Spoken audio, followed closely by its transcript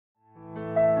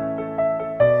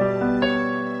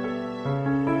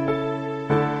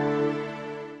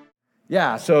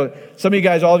Yeah, so some of you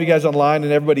guys, all of you guys online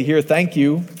and everybody here, thank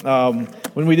you.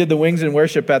 When we did the wings and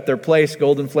worship at their place,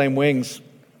 Golden Flame Wings,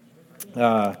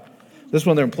 this is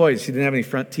one of their employees. She didn't have any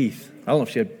front teeth. I don't know if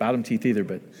she had bottom teeth either,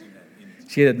 but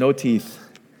she had no teeth.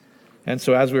 And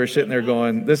so as we were sitting there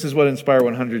going, this is what Inspire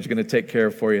 100 is going to take care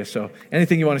of for you. So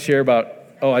anything you want to share about,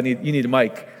 you need a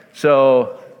mic.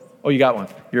 So, you got one.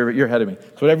 You're ahead of me.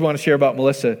 So whatever you want to share about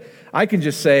Melissa, I can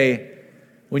just say,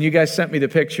 when you guys sent me the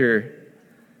picture,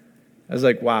 I was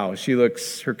like, wow,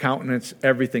 her countenance,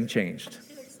 everything changed.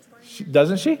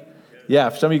 Doesn't she? Yeah,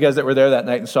 for some of you guys that were there that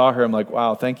night and saw her, I'm like,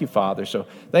 wow, thank you, Father. So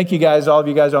thank you guys, all of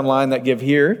you guys online that give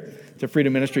here to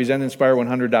Freedom Ministries and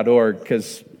Inspire100.org,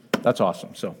 because that's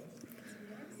awesome. So,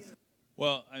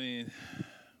 well,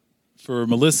 for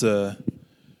Melissa,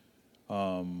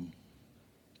 and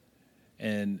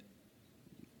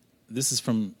this is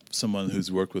from someone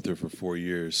who's worked with her for 4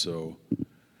 years, so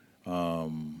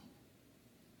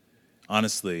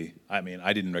honestly, I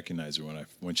didn't recognize her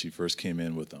when she first came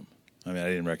in with them. I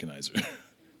didn't recognize her.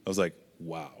 I was like,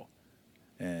 wow.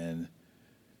 And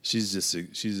she's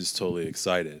just totally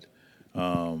excited.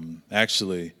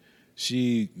 Actually,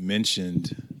 she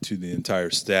mentioned to the entire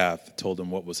staff, told them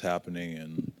what was happening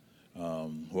and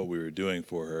what we were doing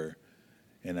for her.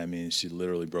 And she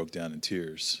literally broke down in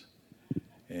tears.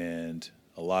 And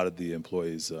a lot of the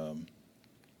employees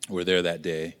were there that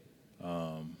day.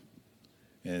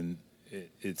 And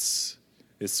it's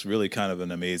really kind of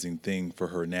an amazing thing for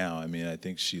her now. I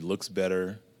think she looks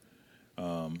better.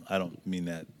 I don't mean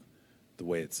that the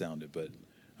way it sounded, but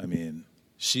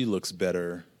she looks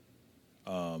better,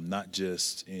 not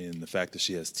just in the fact that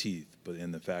she has teeth, but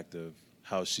in the fact of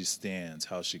how she stands,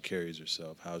 how she carries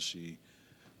herself, how she's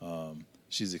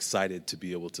excited to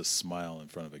be able to smile in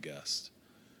front of a guest.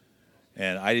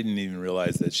 And I didn't even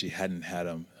realize that she hadn't had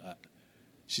them.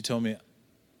 She told me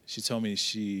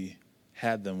she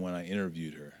had them when I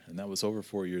interviewed her, and that was over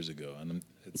 4 years ago. And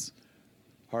it's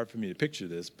hard for me to picture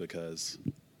this because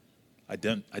I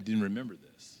didn't remember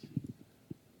this.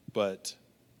 But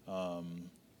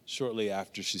shortly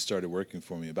after she started working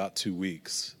for me, about 2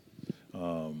 weeks,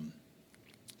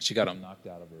 she got them knocked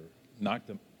out of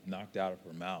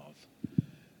her mouth.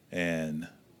 And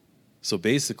so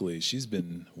basically, she's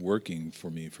been working for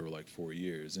me for like 4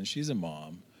 years, and she's a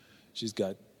mom. She's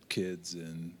got kids,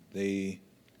 and they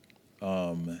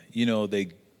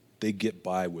get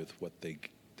by with what they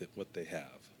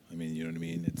have. You know what I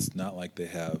mean? It's not like they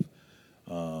have,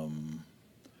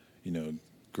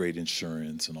 great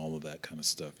insurance and all of that kind of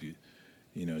stuff.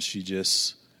 She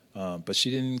just, but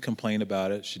she didn't complain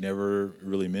about it. She never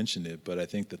really mentioned it. But I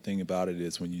think the thing about it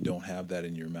is when you don't have that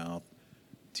in your mouth,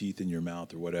 teeth in your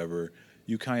mouth or whatever,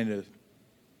 you kind of,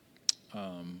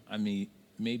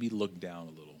 maybe look down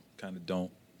a little, kind of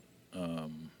don't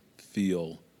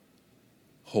feel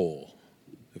whole,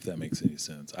 if that makes any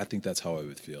sense. I think that's how I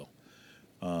would feel.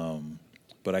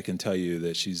 But I can tell you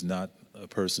that she's not a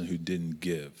person who didn't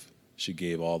give. She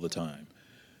gave all the time.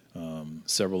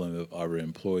 Several of our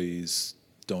employees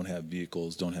don't have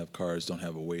vehicles, don't have cars, don't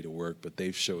have a way to work, but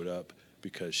they've showed up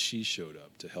because she showed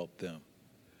up to help them.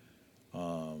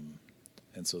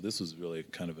 And so this was really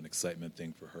kind of an excitement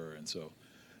thing for her. And so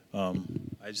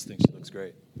I just think she looks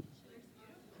great.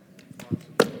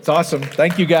 It's awesome.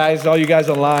 Thank you guys, all you guys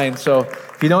online. So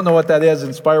if you don't know what that is,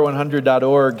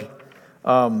 Inspire100.org.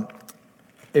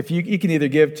 If you can either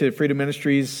give to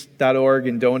freedomministries.org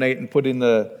and donate and put in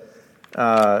the,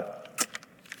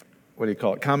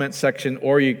 comment section,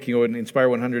 or you can go to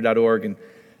Inspire100.org. And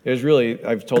there's really,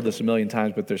 I've told this a million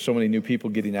times, but there's so many new people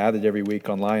getting added every week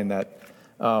online that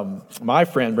my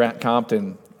friend, Brant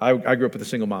Compton, I grew up with a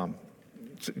single mom,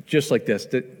 just like this.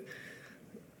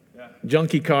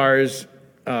 Junky cars,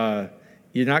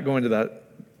 you're not going to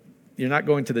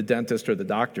the dentist or the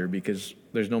doctor because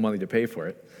there's no money to pay for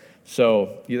it.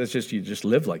 So you just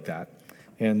live like that.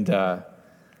 And I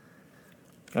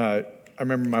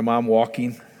remember my mom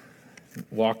walking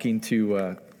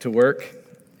to work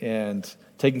and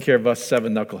taking care of us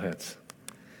 7 knuckleheads.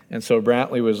 And so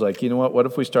Brantley was like, you know what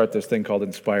if we start this thing called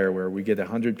Inspire, where we get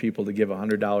 100 people to give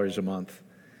 $100 a month.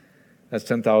 That's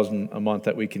 $10,000 a month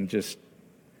that we can just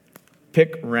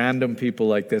pick random people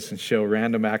like this and show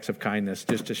random acts of kindness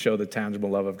just to show the tangible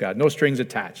love of God. No strings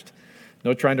attached.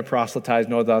 No trying to proselytize,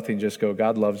 no nothing. Just go,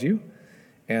 God loves you,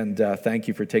 and thank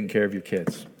you for taking care of your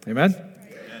kids. Amen?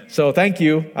 So thank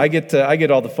you. I get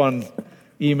all the fun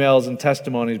emails and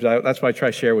testimonies, but that's why I try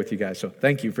to share with you guys. So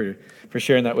thank you for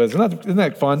sharing that with us. Isn't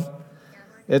that fun?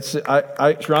 It's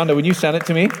Sharonda, when you sent it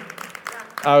to me,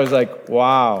 I was like,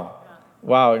 wow.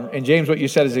 And James, what you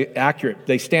said is accurate.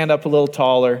 They stand up a little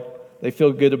taller. They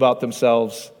feel good about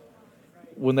themselves.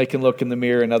 when they can look in the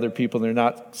mirror and other people, they're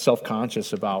not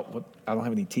self-conscious about, I don't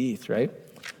have any teeth, right?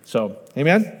 So,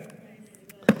 amen?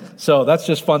 So that's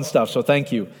just fun stuff. So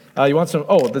thank you. You want some?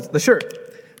 Oh, the shirt.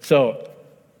 So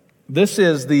this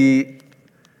is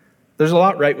there's a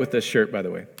lot right with this shirt, by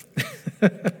the way.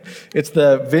 It's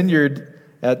the vineyard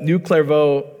at New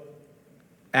Clairvaux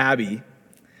Abbey.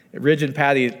 Ridge and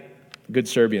Patty, good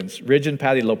Serbians. Ridge and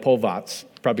Patty Lopovac,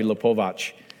 probably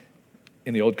Lopovac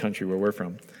in the old country where we're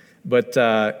from. But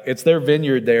it's their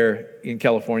vineyard there in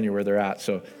California where they're at.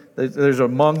 So there's a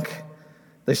monk.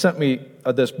 They sent me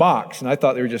this box, and I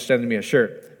thought they were just sending me a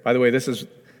shirt. By the way,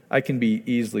 I can be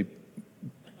easily...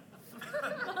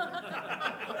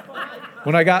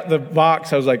 When I got the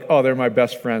box, I was like, oh, they're my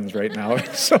best friends right now.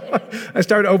 So I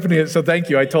started opening it, so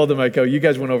thank you. I told them, you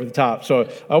guys went over the top. So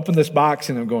I opened this box,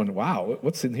 and I'm going, wow,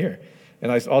 what's in here? And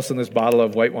all of a sudden, this bottle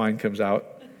of white wine comes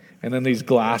out, and then these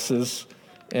glasses,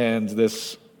 and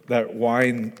that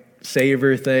wine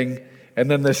savor thing, and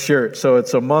then this shirt. So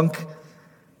it's a monk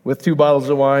with 2 bottles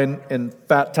of wine and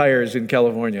fat tires in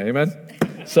California. Amen?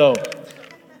 So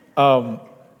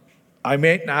I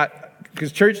may not,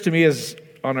 because church to me is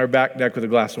on our back deck with a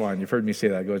glass of wine. You've heard me say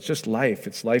that. I go, it's just life.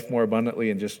 It's life more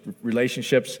abundantly and just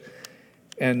relationships.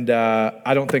 And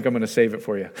I don't think I'm going to save it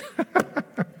for you.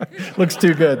 Looks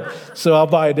too good. So I'll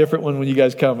buy a different one when you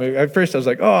guys come. At first I was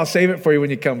like, oh, I'll save it for you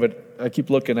when you come. But I keep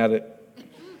looking at it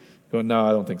going, no, I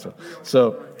don't think so.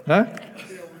 So,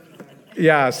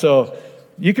 yeah, so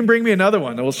you can bring me another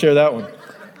one and we'll share that one.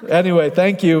 Anyway,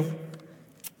 thank you.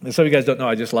 And some of you guys don't know,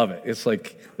 I just love it. It's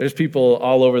like there's people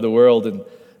all over the world, and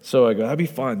so I go, that'd be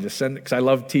fun. Just send it, because I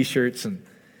love T-shirts,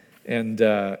 and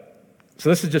so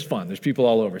this is just fun. There's people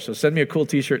all over. So send me a cool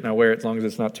T-shirt and I'll wear it as long as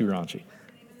it's not too raunchy.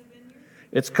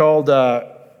 It's called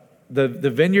the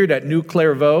Vineyard at New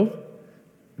Clairvaux,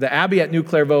 the Abbey at New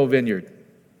Clairvaux Vineyard.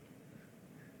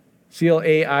 Clairveaux.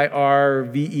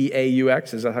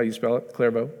 Is that how you spell it?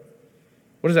 Clairvaux.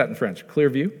 What is that in French?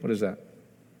 Clearview? What is that?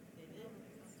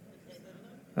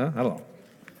 Huh? I don't know.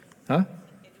 Huh?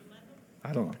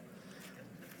 I don't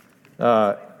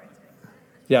know.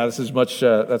 Yeah, this is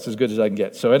that's as good as I can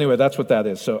get. So anyway, that's what that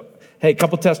is. So, hey, a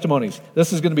couple testimonies.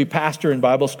 This is going to be pastor and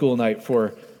Bible school night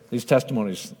for these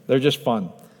testimonies. They're just fun.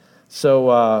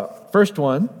 So first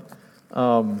one,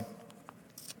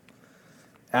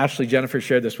 Jennifer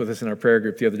shared this with us in our prayer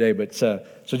group the other day. But so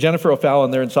Jennifer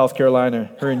O'Fallon, they're in South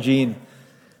Carolina, her and Jean.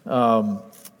 And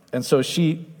so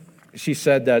she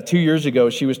said that 2 years ago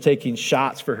she was taking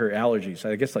shots for her allergies.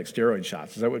 I guess like steroid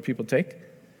shots. Is that what people take?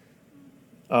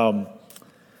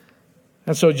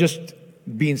 And so just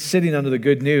sitting under the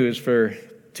good news for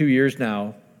 2 years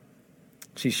now,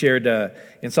 she shared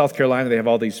in South Carolina they have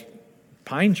all these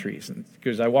pine trees.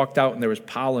 Because I walked out and there was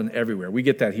pollen everywhere. We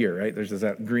get that here, right? There's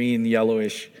that green,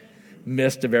 yellowish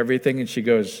mist of everything. And she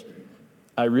goes,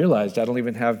 I realized I don't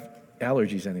even have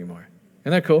allergies anymore.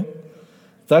 Isn't that cool?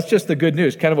 That's just the good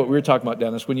news, kind of what we were talking about,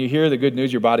 Dennis. When you hear the good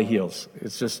news, your body heals.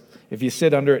 It's just, if you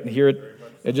sit under it and hear it,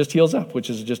 it just heals up, which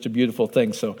is just a beautiful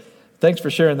thing. So thanks for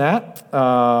sharing that.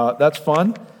 That's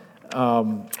fun.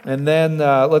 And then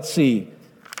let's see.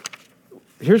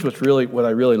 Here's what I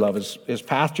really love is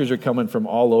pastors are coming from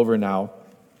all over now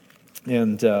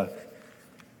and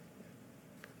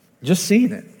just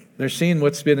seeing it. They're seeing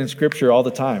what's been in Scripture all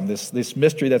the time. This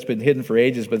mystery that's been hidden for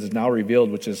ages but is now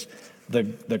revealed, which is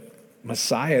the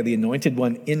Messiah, the anointed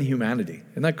one in humanity.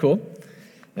 Isn't that cool?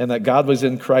 And that God was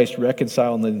in Christ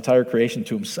reconciling the entire creation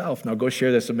to himself. Now go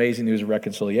share this amazing news of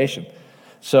reconciliation.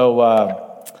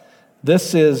 So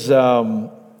this is,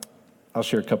 I'll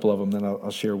share a couple of them, then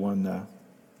I'll share one.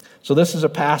 So this is a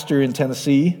pastor in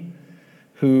Tennessee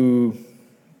who,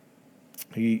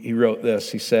 he wrote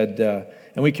this. He said,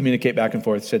 and we communicate back and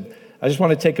forth, said, I just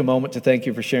want to take a moment to thank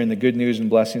you for sharing the good news and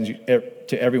blessings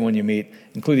to everyone you meet,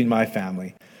 including my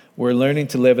family. We're learning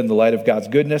to live in the light of God's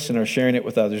goodness and are sharing it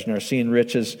with others and are seeing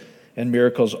riches and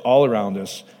miracles all around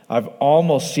us. I've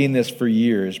almost seen this for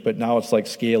years, but now it's like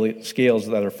scales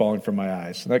that are falling from my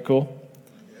eyes. Isn't that cool?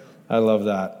 I love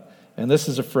that. And this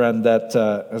is a friend that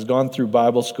has gone through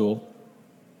Bible school.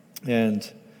 And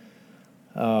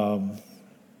if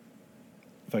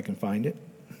I can find it.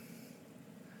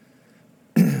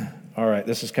 All right,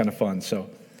 this is kind of fun.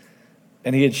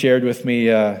 And he had shared with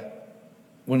me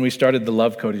when we started the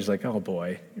Love Code, he's like, oh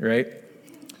boy, right?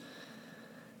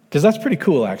 Because that's pretty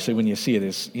cool, actually, when you see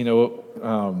it.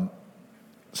 Some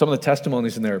of the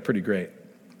testimonies in there are pretty great,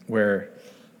 where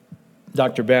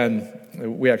Dr. Ben,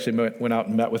 we actually went out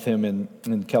and met with him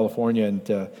in California,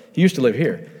 and he used to live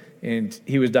here, and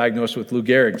he was diagnosed with Lou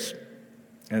Gehrig's.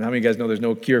 And how many of you guys know there's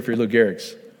no cure for Lou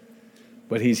Gehrig's?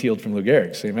 But he's healed from Lou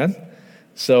Gehrig's, amen?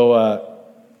 So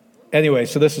anyway,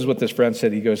 so this is what this friend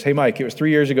said. He goes, "Hey, Mike, it was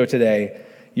 3 years ago today.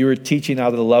 You were teaching out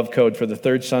of the Love Code for the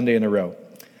third Sunday in a row.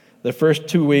 The first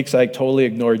 2 weeks, I totally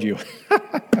ignored you."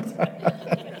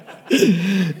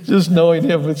 Just knowing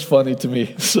him, it's funny to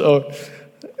me. So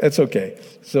it's okay.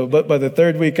 So, but by the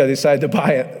third week, I decided to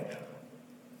buy it.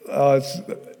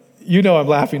 I'm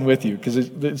laughing with you because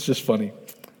it's just funny.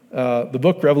 The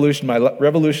book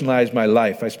revolutionized my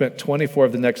life. I spent 24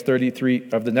 of the next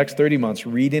 30 months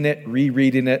reading it,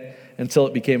 rereading it, until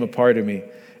it became a part of me.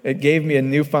 It gave me a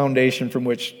new foundation from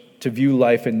which to view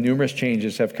life, and numerous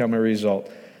changes have come as a result.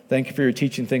 Thank you for your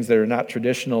teaching things that are not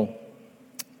traditional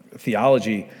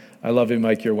theology. I love you,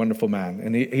 Mike. You're a wonderful man.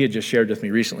 And he had just shared with me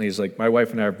recently, he's like, my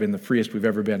wife and I have been the freest we've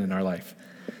ever been in our life.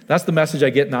 That's the message I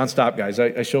get nonstop, guys.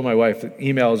 I show my wife, the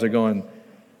emails are going,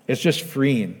 it's just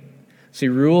freeing. See,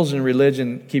 rules and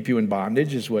religion keep you in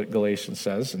bondage, is what Galatians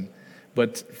says,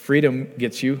 but freedom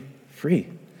gets you free.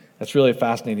 That's really a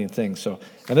fascinating thing. So,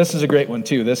 and this is a great one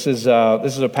too. This is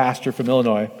a pastor from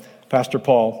Illinois, Pastor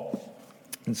Paul,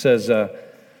 and says,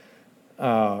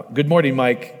 "Good morning,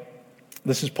 Mike.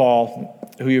 This is Paul,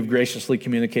 who you've graciously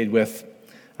communicated with.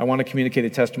 I want to communicate a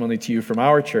testimony to you from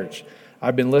our church.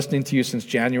 I've been listening to you since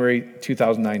January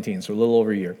 2019, so a little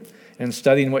over a year, and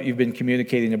studying what you've been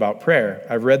communicating about prayer.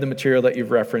 I've read the material that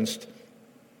you've referenced,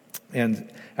 and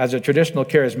as a traditional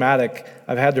charismatic,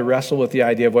 I've had to wrestle with the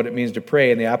idea of what it means to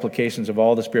pray and the applications of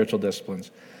all the spiritual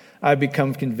disciplines. I've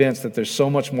become convinced that there's so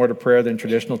much more to prayer than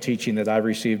traditional teaching that I've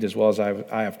received as well as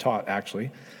I have taught,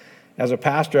 actually. As a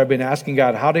pastor, I've been asking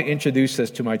God how to introduce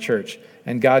this to my church,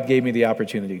 and God gave me the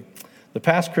opportunity. The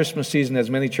past Christmas season, as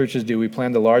many churches do, we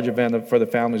planned a large event for the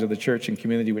families of the church and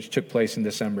community, which took place in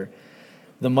December.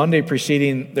 The Monday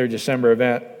preceding their December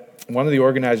event, one of the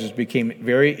organizers became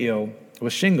very ill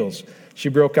with shingles. She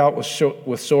broke out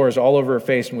with sores all over her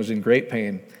face and was in great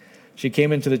pain. She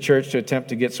came into the church to attempt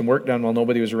to get some work done while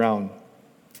nobody was around.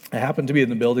 I happened to be in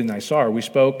the building and I saw her. We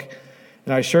spoke,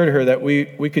 and I assured her that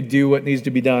we could do what needs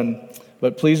to be done,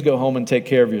 but please go home and take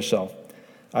care of yourself.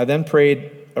 I then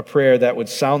prayed a prayer that would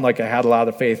sound like I had a lot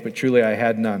of faith, but truly I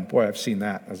had none. Boy, I've seen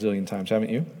that a zillion times, haven't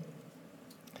you?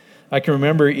 I can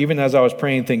remember even as I was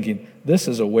praying thinking, this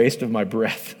is a waste of my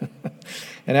breath.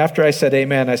 And after I said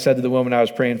amen, I said to the woman I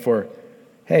was praying for,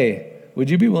 hey, would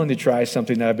you be willing to try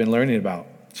something that I've been learning about?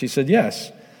 She said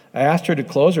yes. I asked her to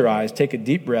close her eyes, take a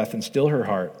deep breath, and still her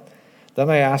heart. Then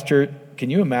I asked her, can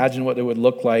you imagine what it would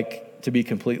look like to be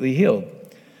completely healed?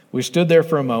 We stood there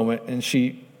for a moment, and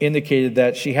she indicated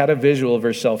that she had a visual of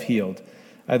herself healed.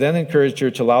 I then encouraged her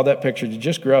to allow that picture to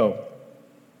just grow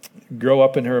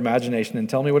up in her imagination and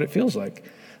tell me what it feels like.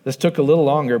 This took a little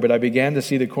longer, but I began to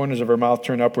see the corners of her mouth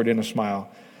turn upward in a smile.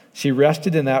 She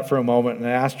rested in that for a moment, and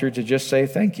I asked her to just say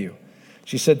thank you.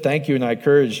 She said thank you, and I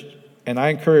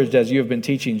encouraged, as you have been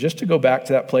teaching, just to go back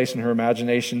to that place in her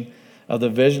imagination of the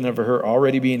vision of her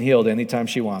already being healed anytime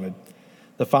she wanted.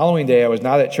 The following day, I was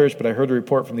not at church, but I heard a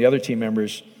report from the other team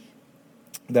members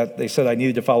that they said I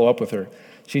needed to follow up with her.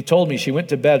 She told me she went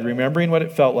to bed remembering what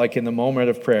it felt like in the moment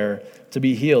of prayer to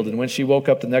be healed. And when she woke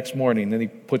up the next morning, then he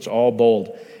puts all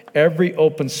bold, every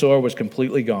open sore was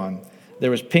completely gone.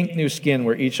 There was pink new skin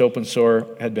where each open sore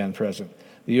had been present.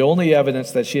 The only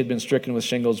evidence that she had been stricken with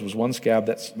shingles was one scab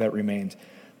that remained.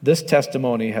 This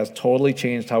testimony has totally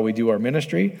changed how we do our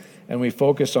ministry, and we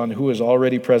focus on who is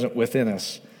already present within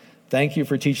us. Thank you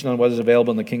for teaching on what is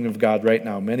available in the kingdom of God right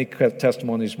now. Many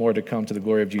testimonies more to come to the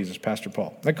glory of Jesus. Pastor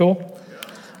Paul. Isn't that cool?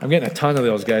 I'm getting a ton of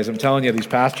those, guys. I'm telling you, these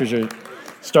pastors are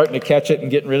starting to catch it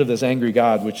and getting rid of this angry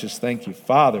God, which is thank you,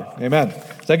 Father. Amen.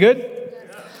 Is that good?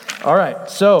 All right.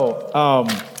 So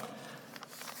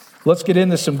let's get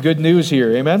into some good news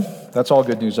here. Amen. That's all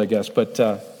good news, I guess. But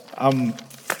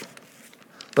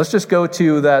let's just go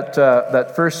to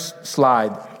that first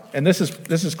slide. And this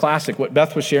is classic. What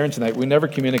Beth was sharing tonight, we never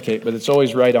communicate, but it's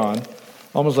always right on.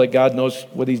 Almost like God knows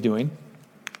what he's doing.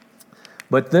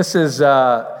 But this is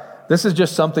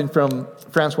just something from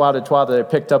Francois de Troyes that I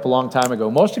picked up a long time ago.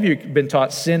 Most of you have been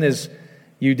taught sin is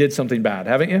you did something bad,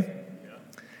 haven't you? Yeah.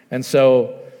 And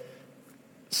so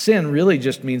sin really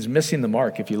just means missing the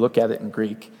mark if you look at it in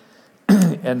Greek.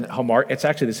 And it's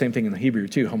actually the same thing in the Hebrew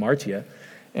too, hamartia.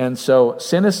 And so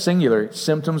sin is singular,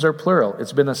 symptoms are plural.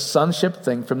 It's been a sonship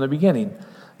thing from the beginning.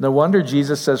 No wonder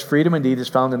Jesus says freedom indeed is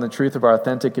found in the truth of our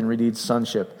authentic and redeemed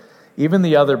sonship. Even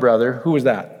the other brother, who was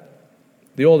that?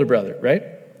 The older brother, right?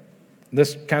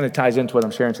 This kind of ties into what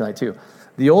I'm sharing tonight too.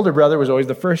 The older brother was always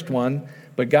the first one,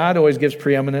 but God always gives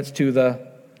preeminence to the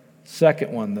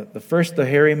second one. The first, the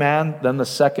hairy man, then the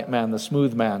second man, the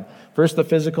smooth man. First the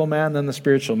physical man, then the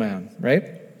spiritual man,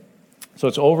 right? So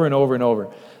it's over and over and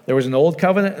over. There was an old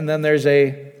covenant, and then there's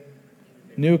a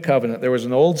New covenant. There was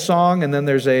an old song, and then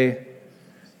there's a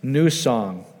new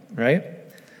song, right?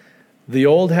 The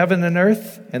old heaven and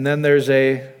earth, and then there's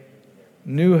a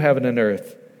new heaven and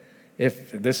earth.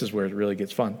 If this is where it really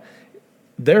gets fun.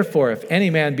 Therefore, if any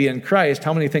man be in Christ,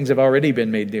 how many things have already been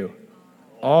made new?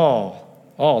 All.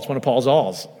 It's one of Paul's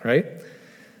alls, right?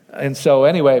 And so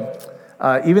anyway,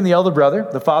 even the elder brother,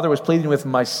 the father was pleading with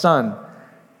him, my son,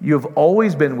 you have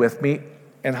always been with me.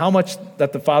 And how much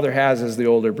that the father has is the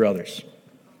older brothers.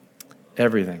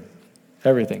 Everything.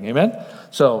 Amen?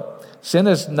 So sin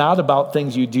is not about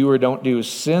things you do or don't do.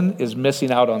 Sin is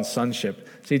missing out on sonship.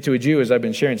 See, to a Jew, as I've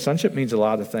been sharing, sonship means a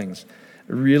lot of things.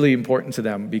 Really important to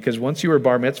them, because once you were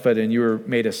bar mitzvahed and you were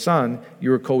made a son, you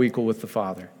were co-equal with the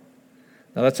father.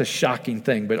 Now that's a shocking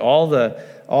thing, but all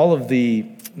of the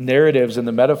narratives and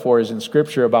the metaphors in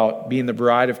Scripture about being the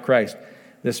bride of Christ,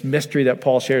 this mystery that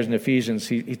Paul shares in Ephesians,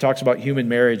 he talks about human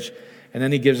marriage, and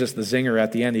then he gives us the zinger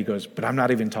at the end. He goes, but I'm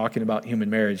not even talking about human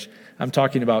marriage. I'm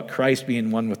talking about Christ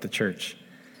being one with the church.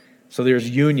 So there's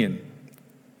union.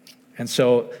 And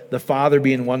so the Father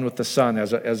being one with the Son,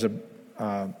 as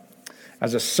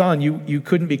a son, you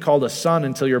couldn't be called a son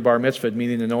until you're bar mitzvahed,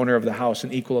 meaning an owner of the house,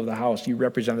 an equal of the house. You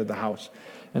represented the house.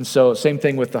 And so same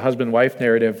thing with the husband-wife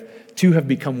narrative. Two have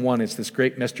become one. It's this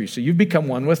great mystery. So you've become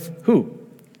one with who?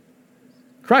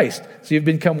 Christ. So you've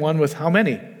become one with how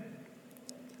many?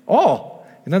 All.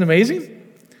 Isn't that amazing?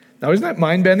 Now, isn't that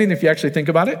mind-bending if you actually think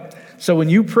about it? So when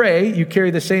you pray, you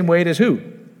carry the same weight as who?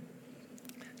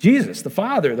 Jesus, the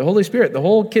Father, the Holy Spirit, the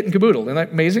whole kit and caboodle. Isn't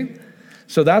that amazing?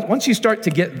 So that once you start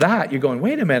to get that, you're going,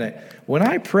 wait a minute. When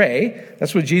I pray,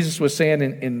 that's what Jesus was saying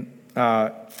in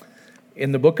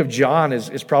the book of John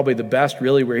is probably the best,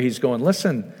 really, where he's going,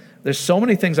 listen, there's so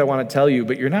many things I want to tell you,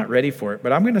 but you're not ready for it.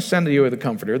 But I'm going to send to you the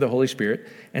Comforter, the Holy Spirit,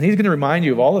 and he's going to remind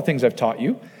you of all the things I've taught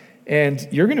you. And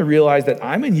you're going to realize that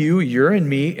I'm in you, you're in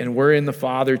me, and we're in the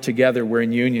Father together. We're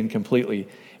in union completely.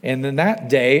 And then that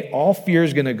day, all fear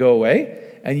is going to go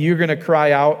away, and you're going to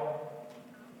cry out,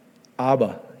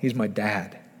 Abba. He's my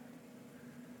dad.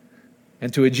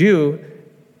 And to a Jew,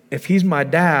 if he's my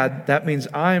dad, that means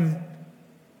I'm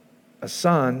a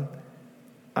son.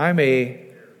 I'm a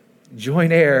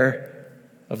joint heir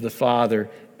of the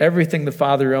Father. Everything the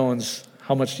Father owns,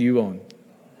 how much do you own?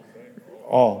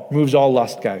 All. Removes all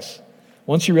lust, guys.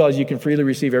 Once you realize you can freely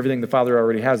receive everything the Father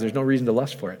already has, there's no reason to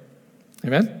lust for it.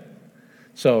 Amen?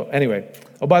 So anyway.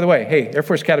 Oh, by the way, hey, Air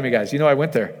Force Academy guys, you know I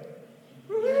went there.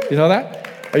 You know that?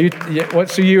 Are you, what,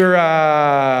 so you're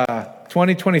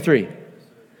 2023?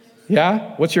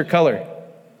 Yeah? What's your color?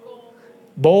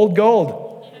 Bold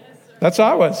gold. That's how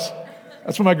I was.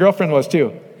 That's what my girlfriend was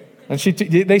too. And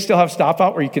they still have stop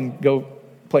out where you can go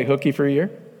play hooky for a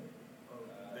year?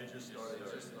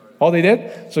 Oh, they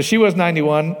did? So she was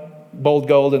 91, bold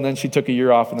gold, and then she took a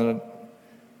year off, and then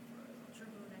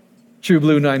True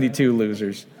Blue 92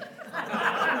 losers.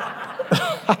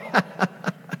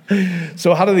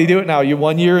 So how do they do it now? You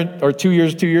 1 year or 2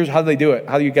 years, 2 years? How do they do it?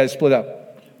 How do you guys split up? Do it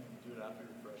after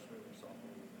your freshman or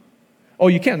sophomore year. Oh,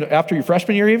 you can after your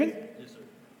freshman year even? Yes, sir.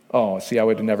 Oh, see, I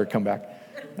would have never come back.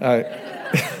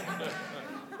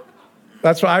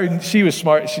 That's why she was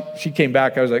smart. She came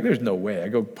back. I was like, there's no way. I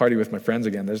go party with my friends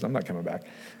again. I'm not coming back.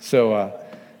 So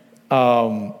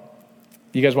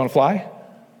you guys want to fly?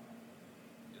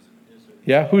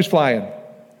 Yeah? Who's flying?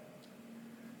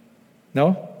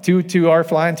 No? Two are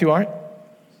flying, two aren't?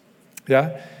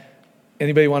 Yeah?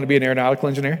 Anybody want to be an aeronautical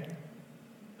engineer?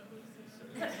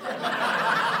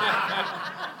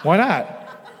 Why not?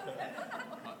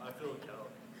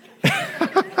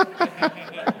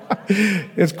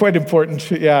 It's quite important.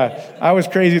 Yeah. I was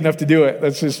crazy enough to do it.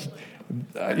 That's just,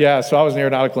 so I was an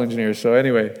aeronautical engineer. So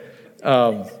anyway.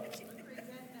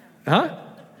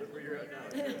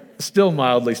 Still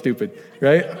mildly stupid,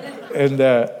 right? And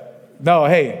no,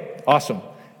 hey, awesome.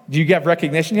 Do you get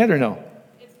recognition yet or no?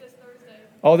 It's this Thursday.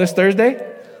 Oh, this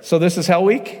Thursday? So this is Hell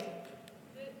Week? They've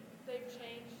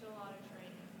changed a lot of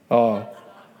training. Oh. It's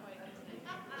not quite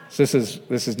the same. So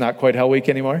this is not quite Hell Week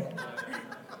anymore?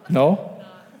 No?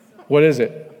 What is it?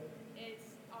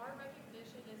 It's our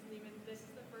recognition isn't even, this is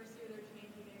the first year they're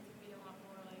changing it to be a lot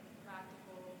more like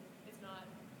practical. It's not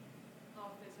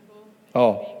all physical. It's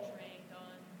Oh. being trained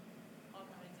on all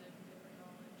kinds of different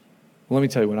knowledge. Well, let me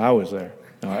tell you, when I was there.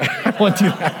 No, I won't do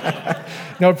that.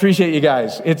 No, appreciate you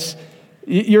guys.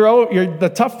 You're the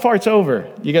tough part's over.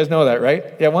 You guys know that,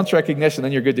 right? Yeah, once recognition,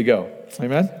 then you're good to go.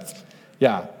 Amen?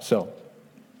 Yeah, so.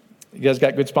 You guys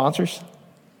got good sponsors?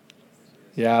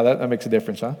 Yeah, that makes a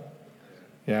difference, huh?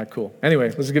 Yeah, cool. Anyway,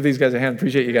 let's give these guys a hand.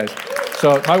 Appreciate you guys.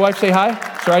 So, my wife say hi?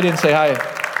 Sorry, I didn't say hi.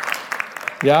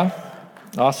 Yeah?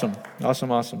 Awesome.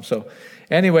 So,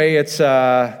 anyway, it's,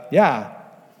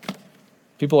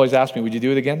 People always ask me, would you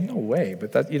do it again? No way,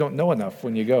 but you don't know enough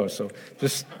when you go, so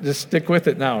just stick with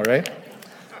it now, right?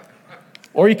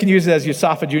 Or you can use it as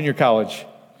USAFA Junior College.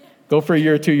 Go for a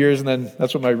year or 2 years, and then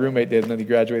that's what my roommate did, and then he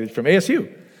graduated from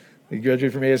ASU. He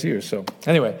graduated from ASU, so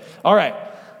anyway. All right.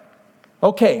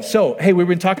 Okay, so, hey, we've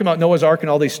been talking about Noah's Ark and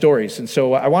all these stories, and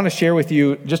so I want to share with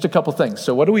you just a couple things.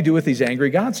 So what do we do with these angry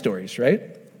God stories, right?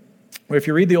 Well, if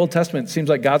you read the Old Testament, it seems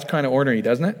like God's kind of ornery,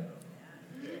 doesn't it?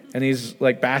 And he's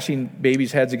like bashing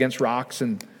babies' heads against rocks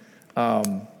and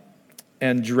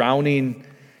drowning.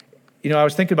 You know, I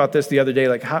was thinking about this the other day,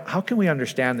 like how can we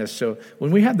understand this? So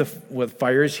when we had with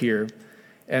fires here,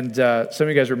 and some of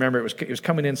you guys remember it was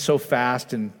coming in so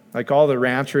fast, and like all the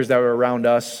ranchers that were around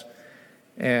us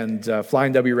and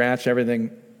Flying W Ranch and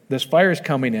everything, this fire is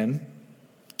coming in,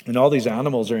 and all these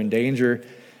animals are in danger.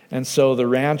 And so the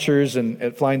ranchers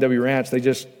at Flying W Ranch, they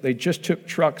just took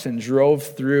trucks and drove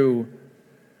through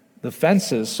the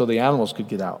fences so the animals could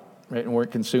get out, right, and weren't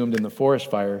consumed in the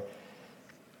forest fire.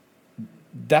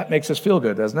 That makes us feel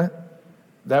good, doesn't it?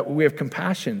 That we have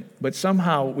compassion. But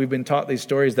somehow we've been taught these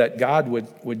stories that God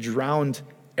would drown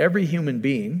every human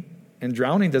being, and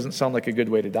drowning doesn't sound like a good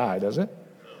way to die, does it?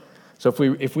 So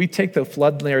if we take the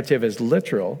flood narrative as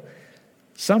literal,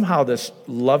 somehow this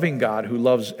loving God who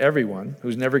loves everyone,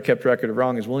 who's never kept record of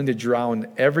wrong, is willing to drown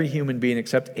every human being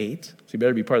except 8. So you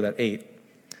better be part of that 8.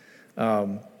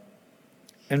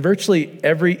 And virtually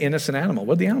every innocent animal.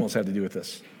 What do the animals have to do with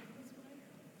this?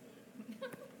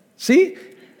 See?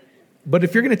 But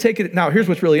if you're going to take it... Now, here's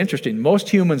what's really interesting. Most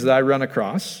humans that I run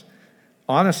across,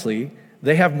 honestly,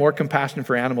 they have more compassion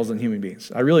for animals than human beings.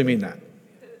 I really mean that.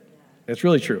 It's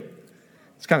really true.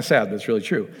 It's kind of sad, but it's really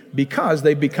true. Because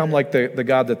they become like the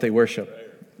God that they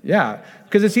worship. Yeah,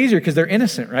 because it's easier because they're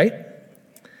innocent, right?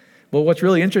 Well, what's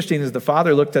really interesting is the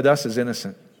Father looked at us as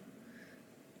innocent.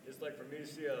 It's like for me to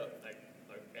see an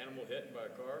animal hit by a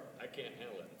car, I can't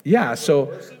handle it. Yeah,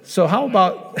 so how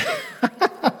about...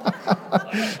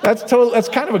 That's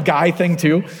kind of a guy thing,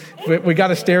 too. We got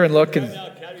to stare and look. I ran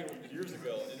out caddy years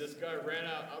ago, and this guy ran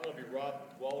out. I don't know if he robbed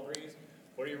Walgreens,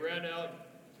 but he ran out,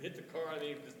 hit the car, and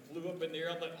he just flew up in the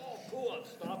air. I'm like, oh, cool, I'm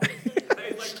stopping. He's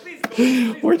like, please go.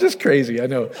 Please. We're just crazy, I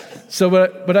know. So,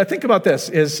 but I think about this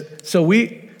is,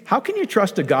 how can you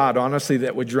trust a God, honestly,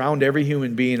 that would drown every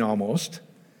human being almost,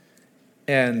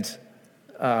 and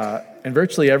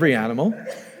virtually every animal?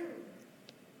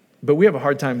 But we have a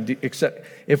hard time, except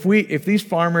if these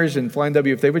farmers in Flying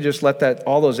W, if they would just let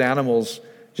all those animals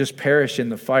just perish in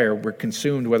the fire, were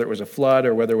consumed, whether it was a flood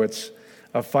or whether it's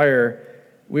a fire,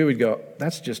 we would go,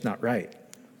 that's just not right.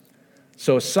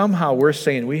 So somehow we're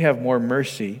saying we have more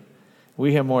mercy,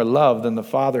 we have more love than the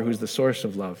Father who's the source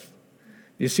of love.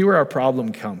 You see where our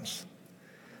problem comes.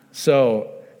 So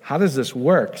how does this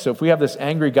work? So if we have this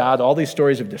angry God, all these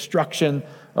stories of destruction,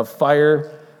 of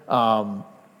fire,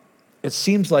 it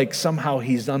seems like somehow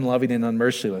he's unloving and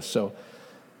unmerciless. So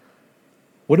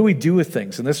what do we do with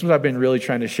things? And this is what I've been really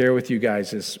trying to share with you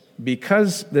guys is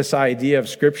because this idea of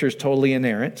Scripture is totally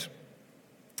inerrant,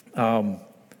 and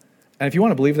if you want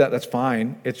to believe that, that's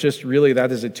fine. It's just really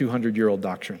that is a 200-year-old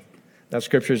doctrine. That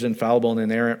Scripture is infallible and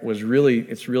inerrant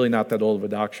it's really not that old of a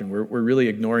doctrine. We're really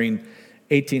ignoring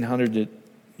 1,800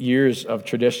 years of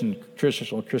traditional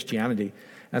Christianity.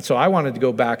 And so I wanted to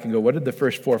go back and go, what did the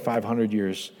first 400 or 500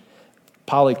 years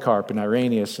Polycarp and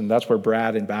Irenaeus, and that's where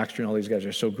Brad and Baxter and all these guys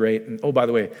are so great. And oh, by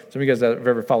the way, some of you guys that have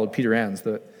ever followed Peter Enns,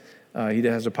 he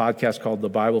has a podcast called The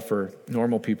Bible for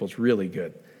Normal People. It's really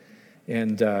good.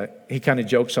 And he kind of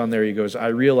jokes on there. He goes, I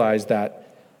realized that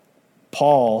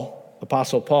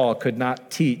Apostle Paul, could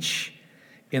not teach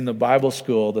in the Bible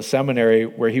school, the seminary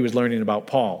where he was learning about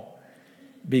Paul,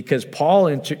 because Paul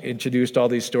introduced all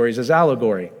these stories as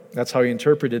allegory. That's how he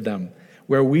interpreted them,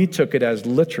 where we took it as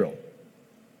literal.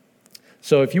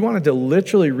 So if you wanted to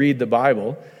literally read the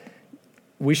Bible,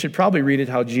 we should probably read it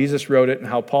how Jesus wrote it and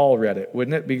how Paul read it.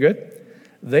 Wouldn't it be good?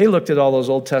 They looked at all those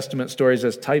Old Testament stories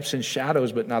as types and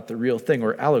shadows, but not the real thing,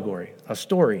 or allegory, a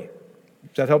story.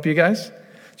 Does that help you guys?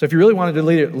 So if you really wanted to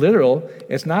read it literal,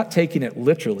 it's not taking it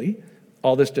literally.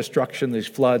 All this destruction, these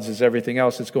floods, is everything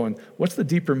else. It's going, what's the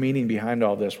deeper meaning behind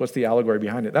all this? What's the allegory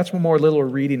behind it? That's more literal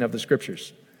reading of the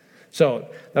Scriptures. So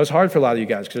that was hard for a lot of you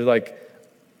guys, because they're like,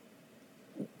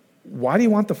 why do you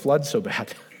want the flood so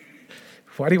bad?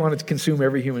 Why do you want it to consume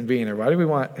every human being? Or why do we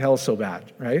want hell so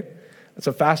bad, right? It's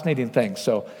a fascinating thing.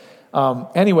 So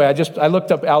anyway, I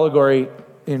looked up allegory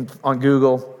on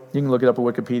Google. You can look it up at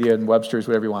Wikipedia and Webster's,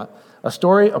 whatever you want. A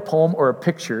story, a poem, or a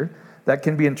picture that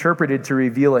can be interpreted to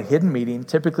reveal a hidden meaning,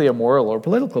 typically a moral or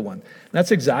political one. And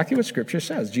that's exactly what Scripture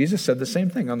says. Jesus said the same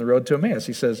thing on the road to Emmaus.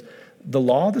 He says, the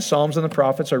law, the Psalms, and the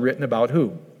prophets are written about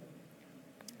who?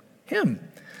 him.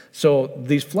 So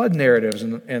these flood narratives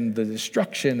and the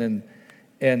destruction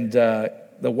and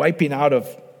the wiping out of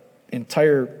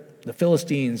the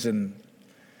Philistines and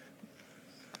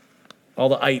all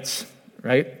the ites,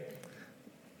 right?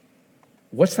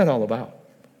 What's that all about?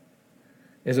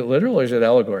 Is it literal or is it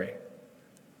allegory?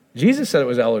 Jesus said it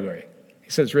was allegory.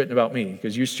 He said it's written about me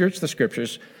because you search the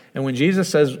scriptures. And when Jesus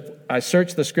says, I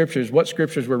search the scriptures, what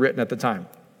scriptures were written at the time?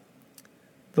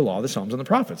 The law, the Psalms, and the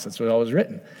prophets. That's what all was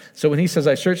written. So when he says,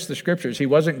 I search the scriptures, he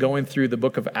wasn't going through the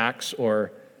book of Acts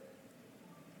or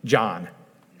John.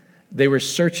 They were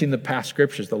searching the past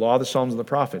scriptures, the law, the Psalms, and the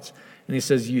prophets. And he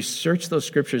says, you search those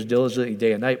scriptures diligently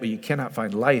day and night, but you cannot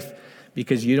find life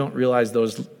because you don't realize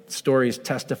those stories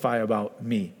testify about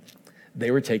me.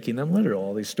 They were taking them literal,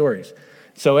 all these stories.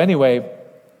 So anyway,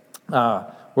 we're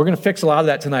going to fix a lot of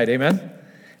that tonight, amen?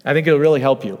 I think it'll really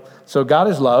help you. So God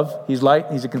is love, he's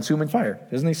light, he's a consuming fire.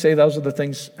 Doesn't he say those are the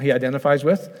things he identifies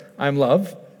with? I'm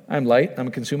love, I'm light, I'm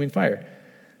a consuming fire.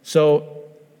 So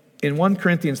in 1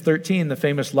 Corinthians 13, the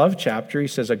famous love chapter, he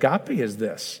says, agape is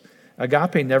this.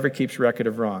 Agape never keeps record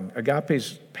of wrong. Agape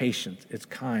is patient, it's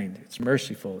kind, it's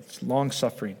merciful, it's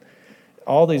long-suffering.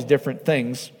 All these different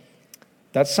things.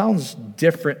 That sounds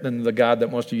different than the God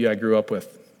that most of you I grew up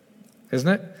with, isn't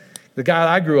it? The God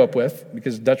I grew up with,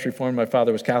 because Dutch Reformed, my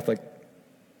father was Catholic,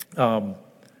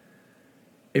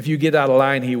 if you get out of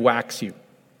line, he whacks you,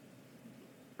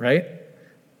 right?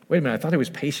 Wait a minute, I thought he was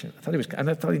patient.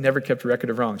 I thought he never kept a record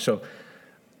of wrong. So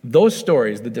those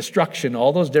stories, the destruction,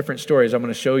 all those different stories I'm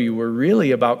going to show you were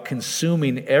really about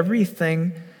consuming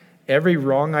everything, every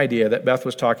wrong idea that Beth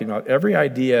was talking about, every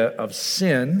idea of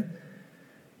sin,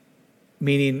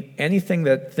 meaning anything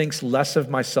that thinks less of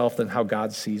myself than how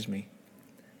God sees me.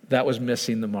 That was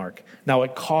missing the mark. Now,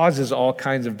 it causes all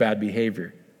kinds of bad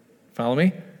behavior. Follow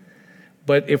me?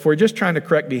 But if we're just trying to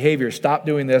correct behavior, stop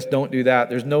doing this, don't do that,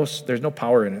 there's no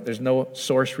power in it. There's no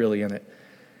source really in it.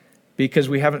 Because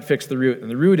we haven't fixed the root. And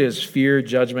the root is fear,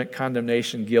 judgment,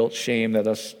 condemnation, guilt, shame that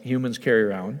us humans carry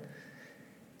around.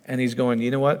 And he's going,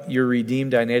 you know what? Your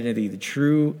redeemed identity, the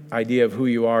true idea of who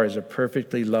you are is a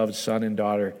perfectly loved son and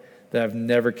daughter that have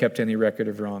never kept any record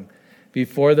of wrong.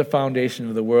 Before the foundation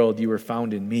of the world, you were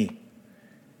found in me.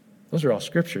 Those are all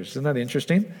scriptures. Isn't that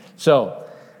interesting? So,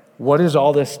 what is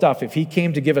all this stuff? If he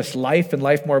came to give us life and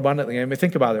life more abundantly, I mean,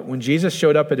 think about it. When Jesus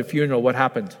showed up at a funeral, what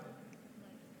happened?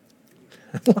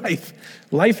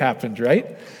 Life happened,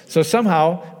 right? So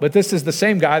somehow, but this is the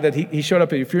same guy that he showed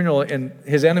up at your funeral and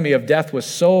his enemy of death was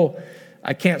so,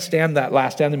 I can't stand that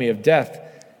last enemy of death.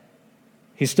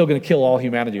 He's still going to kill all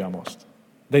humanity almost.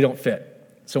 They don't fit.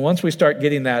 So once we start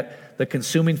getting that, the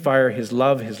consuming fire, his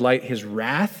love, his light, his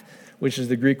wrath, which is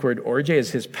the Greek word orge,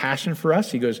 is his passion for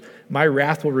us. He goes, my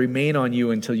wrath will remain on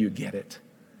you until you get it.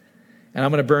 And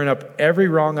I'm going to burn up every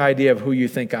wrong idea of who you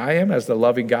think I am as the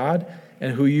loving God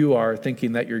and who you are,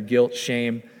 thinking that you're guilt,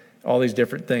 shame, all these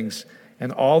different things.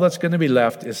 And all that's going to be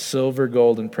left is silver,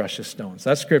 gold, and precious stones.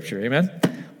 That's scripture, amen?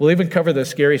 We'll even cover the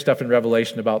scary stuff in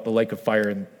Revelation about the lake of fire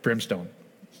and brimstone.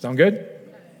 Sound good?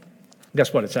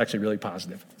 Guess what? It's actually really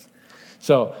positive.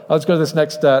 So let's go to this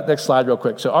next slide real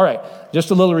quick. So, all right,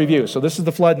 just a little review. So this is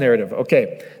the flood narrative.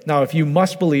 Okay, now if you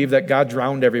must believe that God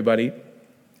drowned everybody,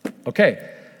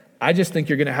 okay, I just think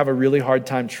you're going to have a really hard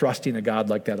time trusting a God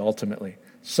like that ultimately.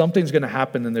 Something's going to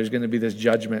happen and there's going to be this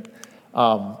judgment.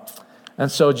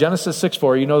 And so Genesis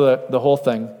 6:4, you know the whole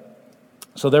thing.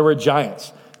 So there were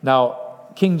giants. Now,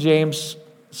 King James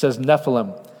says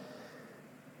Nephilim.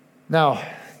 Now,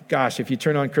 gosh, if you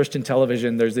turn on Christian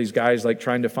television, there's these guys like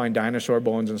trying to find dinosaur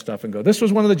bones and stuff and go, this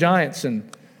was one of the giants. And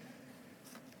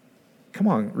come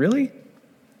on, really?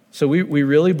 So we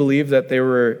really believe that there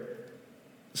were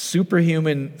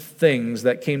superhuman things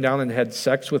that came down and had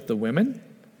sex with the women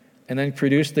and then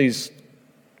produced these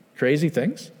crazy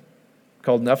things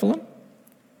called Nephilim?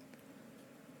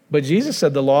 But Jesus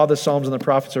said the law, the Psalms, and the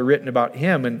prophets are written about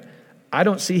him, and I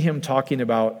don't see him talking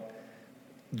about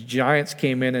giants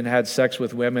came in and had sex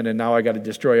with women and now I got to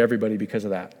destroy everybody because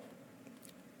of that.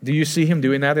 Do you see him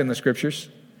doing that in the scriptures?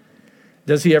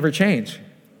 Does he ever change?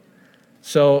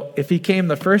 So if he came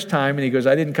the first time and he goes,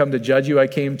 I didn't come to judge you, I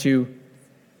came to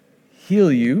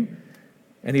heal you,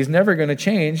 and he's never going to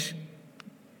change,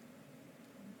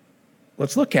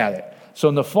 let's look at it.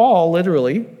 So Nephal,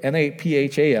 literally,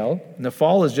 N-A-P-H-A-L,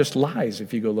 Nephal is just lies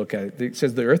if you go look at it. It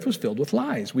says the earth was filled with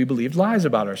lies. We believed lies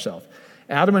about ourselves.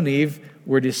 Adam and Eve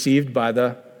were deceived by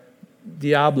the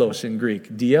diablos in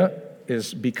Greek. Dia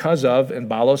is because of, and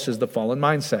balos is the fallen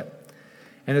mindset.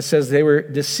 And it says they were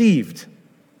deceived.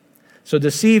 So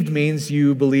deceived means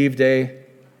you believed a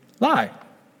lie.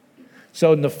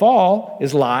 So Nephal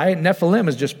is lie. Nephilim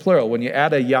is just plural. When you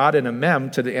add a yod and a mem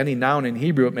to any noun in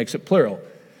Hebrew, it makes it plural.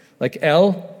 Like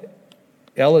El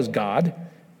is God.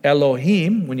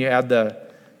 Elohim, when you add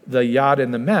the yod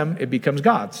and the mem, it becomes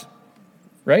gods.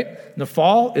 Right?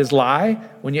 Nephal is lie.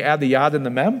 When you add the yod and the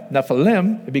mem,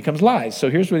 Nephilim, it becomes lies. So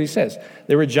here's what he says.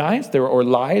 There were giants, or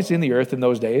lies in the earth in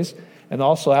those days. And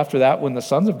also after that, when the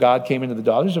sons of God came into the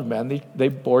daughters of men, they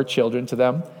bore children to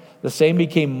them. The same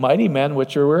became mighty men,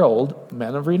 which were old,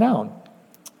 men of renown.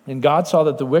 And God saw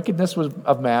that the wickedness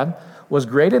of man was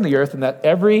great in the earth, and that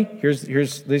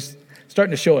here's this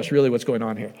starting to show us really what's going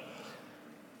on here.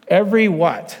 Every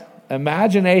what?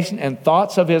 Imagination and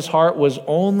thoughts of his heart was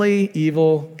only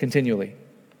evil continually.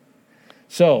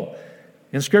 So,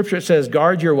 in Scripture it says,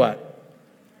 guard your what?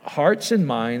 Hearts and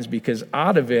minds, because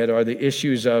out of it are the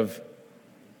issues of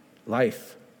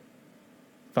life.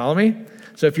 Follow me?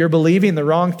 So if you're believing the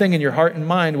wrong thing in your heart and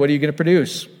mind, what are you going to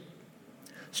produce?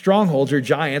 Strongholds or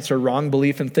giants or wrong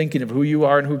belief and thinking of who you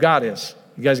are and who God is.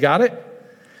 You guys got it?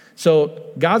 So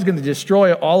God's going to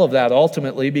destroy all of that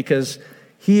ultimately because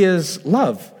he is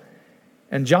love.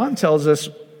 And John tells us,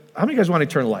 how many of you guys want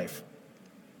eternal life?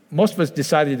 Most of us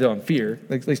decided it on fear.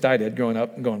 At least I did growing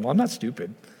up and going, well, I'm not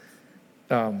stupid.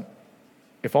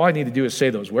 If all I need to do is say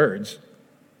those words,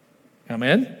 I'm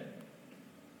in.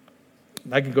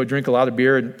 I can go drink a lot of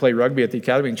beer and play rugby at the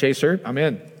academy and chase her. I'm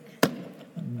in.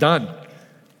 Done.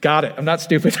 Got it. I'm not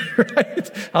stupid,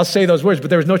 right? I'll say those words, but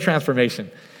there was no transformation.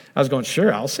 I was going,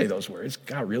 sure, I'll say those words.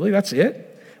 God, really? That's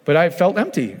it? But I felt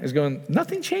empty. I was going,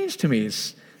 nothing changed to me.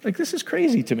 It's like, this is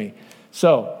crazy to me.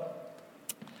 So,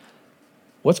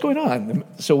 what's going on?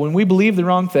 So when we believe the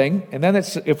wrong thing, and then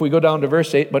if we go down to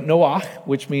verse 8, but Noah,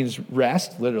 which means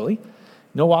rest, literally,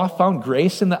 Noah found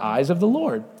grace in the eyes of the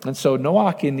Lord. And so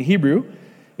Noah in the Hebrew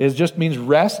just means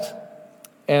rest,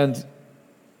 and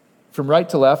from right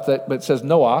to left, but it says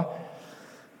Noah.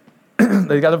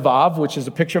 They got a vav, which is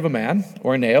a picture of a man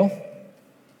or a nail,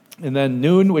 and then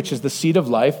nun, which is the seed of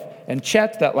life, and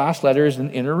chet, that last letter, is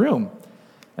an inner room.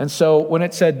 And so when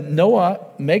it said, Noah,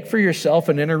 make for yourself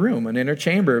an inner room, an inner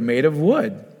chamber made of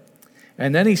wood.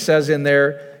 And then he says in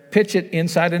there, pitch it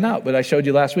inside and out. But I showed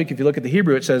you last week, if you look at the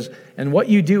Hebrew, it says, and what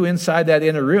you do inside that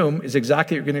inner room is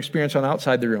exactly what you're going to experience on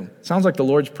outside the room. Sounds like the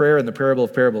Lord's Prayer in the parable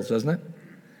of parables, doesn't it?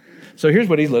 So here's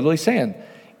what he's literally saying.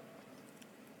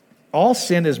 All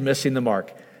sin is missing the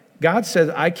mark. God said,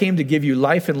 I came to give you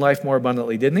life and life more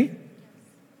abundantly, didn't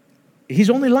he? He's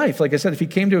only life. Like I said, if he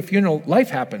came to a funeral, life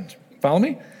happened. Follow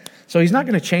me? So he's not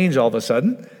going to change all of a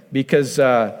sudden because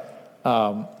even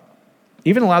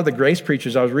a lot of the grace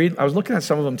preachers, I was looking at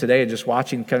some of them today and just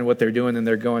watching kind of what they're doing, and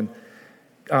they're going,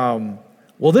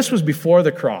 well, this was before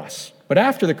the cross, but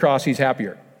after the cross, he's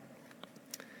happier.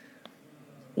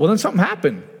 Well, then something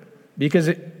happened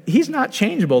because he's not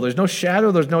changeable. There's no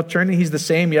shadow. There's no turning. He's the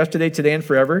same yesterday, today, and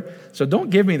forever. So don't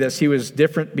give me this. He was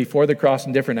different before the cross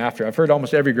and different after. I've heard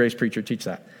almost every grace preacher teach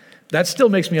that. That still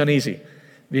makes me uneasy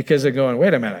because they're going,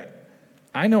 wait a minute.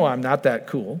 I know I'm not that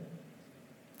cool,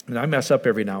 and I mess up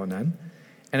every now and then.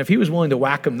 And if he was willing to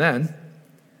whack him then,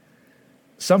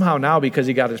 somehow now because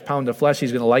he got his pound of flesh,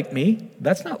 he's going to like me.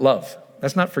 That's not love.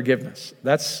 That's not forgiveness.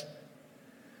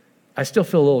 I still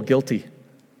feel a little guilty,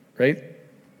 right?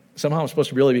 Somehow I'm supposed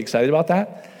to really be excited about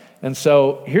that. And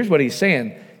so here's what he's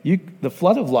saying. The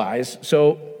flood of lies.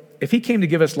 So if he came to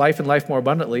give us life and life more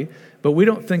abundantly, but we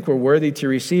don't think we're worthy to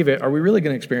receive it, are we really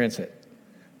going to experience it?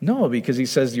 No, because he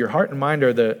says your heart and mind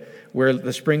are where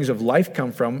the springs of life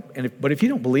come from. But if you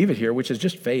don't believe it here, which is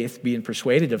just faith, being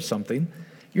persuaded of something,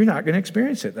 you're not going to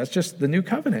experience it. That's just the new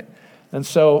covenant. And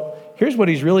so here's what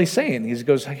he's really saying. He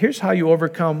goes, here's how you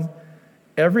overcome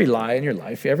every lie in your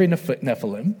life, every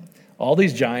Nephilim, all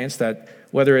these giants that,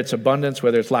 whether it's abundance,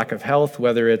 whether it's lack of health,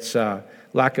 whether it's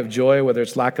lack of joy, whether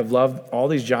it's lack of love, all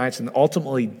these giants, and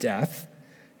ultimately death.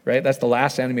 Right? That's the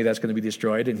last enemy that's going to be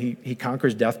destroyed, and he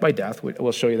conquers death by death.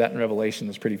 We'll show you that in Revelation.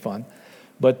 It's pretty fun.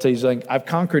 But he's like, I've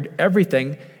conquered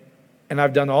everything, and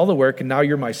I've done all the work, and now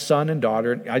you're my son and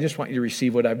daughter, and I just want you to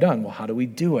receive what I've done. Well, how do we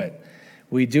do it?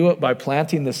 We do it by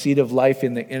planting the seed of life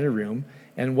in the inner room,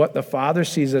 and what the Father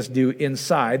sees us do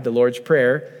inside, the Lord's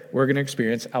Prayer, we're going to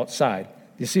experience outside.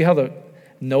 You see how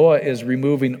Noah is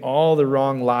removing all the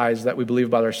wrong lies that we believe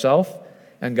about ourselves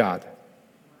and God.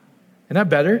 Isn't that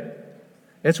better?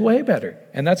 It's way better.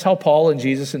 And that's how Paul and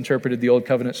Jesus interpreted the Old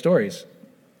Covenant stories.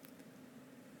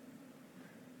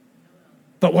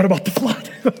 But what about the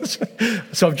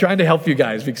flood? So I'm trying to help you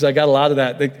guys because I got a lot of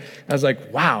that. I was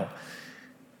like, wow,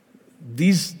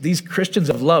 these Christians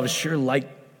of love sure like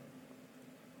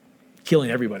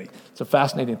killing everybody. It's a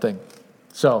fascinating thing.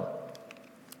 So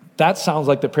That sounds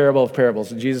like the parable of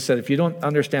parables. And Jesus said, if you don't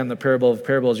understand the parable of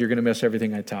parables, you're going to miss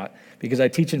everything I taught. Because I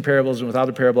teach in parables, and without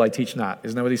a parable, I teach not.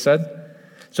 Isn't that what he said?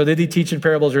 So did he teach in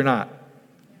parables or not?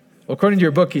 Well, according to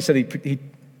your book, he said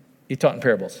he taught in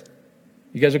parables.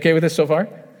 You guys okay with this so far?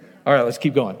 All right, let's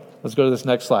keep going. Let's go to this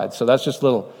next slide. So that's just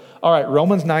little. All right,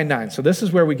 Romans 9:9. So this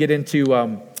is where we get into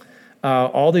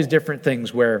all these different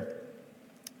things where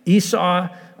Esau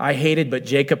I hated, but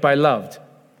Jacob I loved.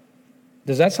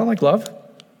 Does that sound like love?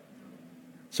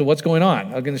 So what's going on?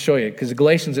 I'm going to show you, because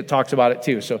Galatians, it talks about it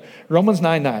too. So Romans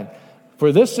 9:9.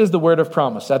 For this is the word of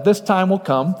promise. At this time will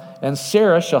come, and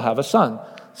Sarah shall have a son.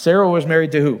 Sarah was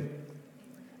married to who?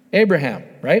 Abraham,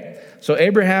 right? So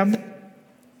Abraham,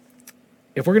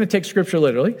 if we're going to take scripture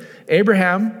literally,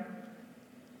 Abraham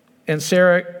and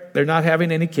Sarah, they're not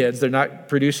having any kids. They're not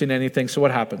producing anything. So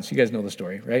what happens? You guys know the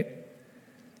story, right?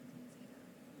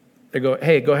 They go,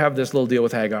 hey, go have this little deal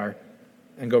with Hagar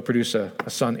and go produce a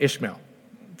son, Ishmael.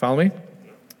 Follow me?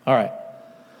 All right.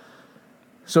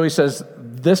 So he says,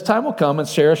 this time will come and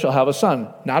Sarah shall have a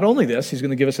son. Not only this, he's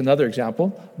going to give us another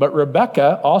example, but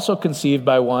Rebekah also conceived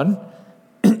by one,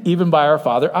 even by our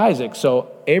father Isaac.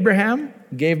 So Abraham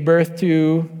gave birth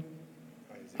to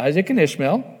Isaac and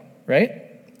Ishmael,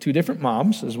 right? Two different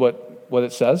moms is what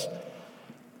it says.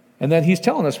 And then he's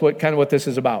telling us what this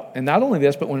is about. And not only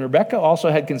this, but when Rebekah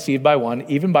also had conceived by one,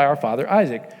 even by our father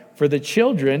Isaac, for the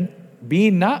children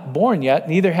being not born yet,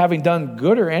 neither having done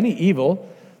good or any evil,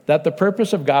 that the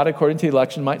purpose of God according to the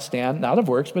election might stand, not of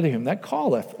works, but of him that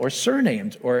calleth, or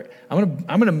surnamed, or I'm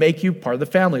going to make you part of the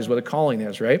family is what a calling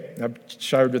is, right? I've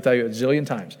shared with you a zillion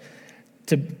times.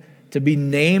 To be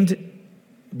named,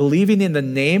 believing in the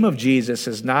name of Jesus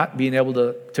is not being able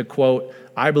to quote,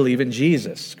 I believe in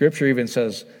Jesus. Scripture even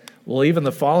says, well, even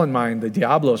the fallen mind, the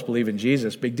diablos, believe in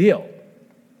Jesus. Big deal,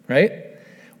 right?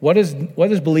 What does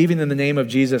believing in the name of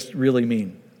Jesus really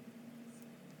mean?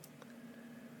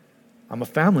 I'm a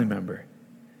family member.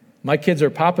 My kids are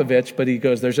Popovich, but he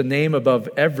goes, there's a name above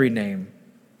every name.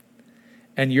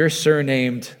 And you're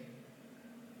surnamed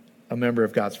a member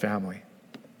of God's family.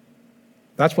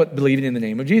 That's what believing in the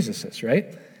name of Jesus is,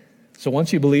 right? So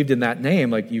once you believed in that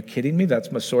name, like, you kidding me?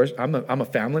 That's my source. I'm a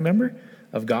family member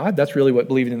of God. That's really what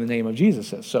believing in the name of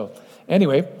Jesus is. So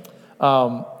anyway,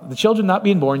 the children not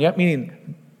being born yet,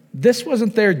 meaning this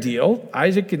wasn't their deal.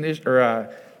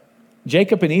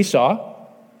 Jacob and Esau,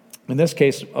 in this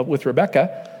case with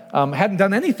Rebekah, hadn't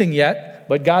done anything yet,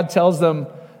 but God tells them,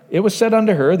 it was said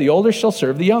unto her, the older shall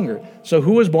serve the younger. So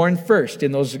who was born first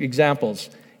in those examples?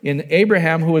 In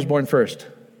Abraham, who was born first?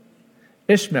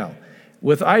 Ishmael.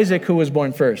 With Isaac, who was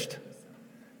born first?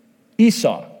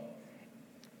 Esau.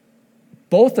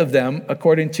 Both of them,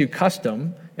 according to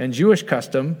custom and Jewish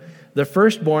custom, the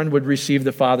firstborn would receive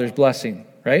the father's blessing,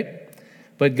 right?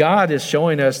 But God is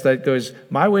showing us that goes,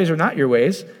 my ways are not your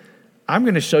ways. I'm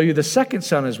going to show you the second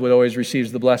son is what always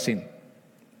receives the blessing.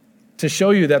 To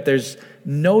show you that there's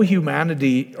no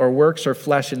humanity or works or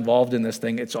flesh involved in this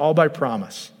thing. It's all by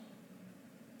promise.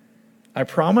 I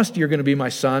promised you're going to be my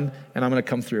son, and I'm going to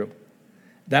come through.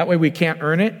 That way we can't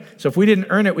earn it. So if we didn't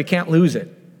earn it, we can't lose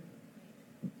it.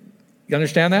 You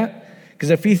understand that? Because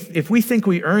if we think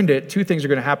we earned it, two things are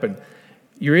going to happen.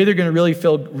 You're either going to really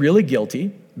feel really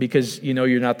guilty because you know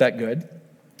you're not that good.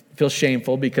 Feel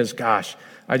shameful because, gosh,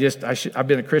 I've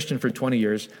been a Christian for 20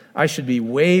 years. I should be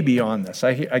way beyond this.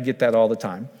 I get that all the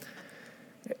time.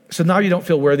 So now you don't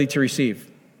feel worthy to receive.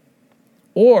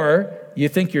 Or you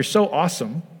think you're so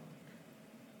awesome.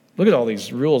 Look at all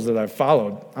these rules that I've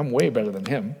followed. I'm way better than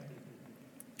him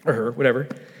or her, whatever.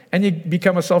 And you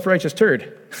become a self-righteous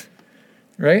turd,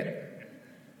 right?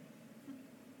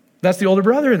 That's the older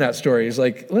brother in that story. He's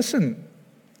like, listen,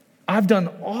 I've done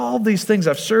all these things.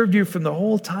 I've served you from the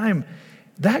whole time.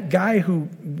 That guy who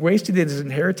wasted his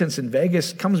inheritance in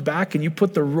Vegas comes back and you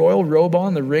put the royal robe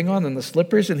on, the ring on, and the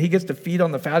slippers, and he gets to feed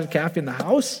on the fatted calf in the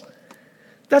house?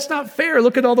 That's not fair.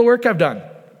 Look at all the work I've done.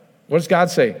 What does God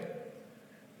say?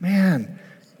 Man,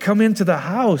 come into the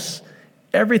house.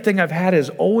 Everything I've had has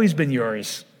always been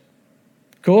yours.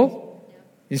 Cool?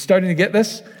 You starting to get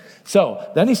this? So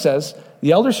then he says,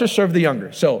 the elder shall serve the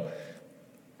younger. So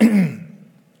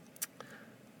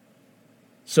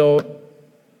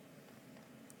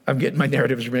I'm getting my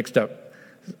narratives mixed up.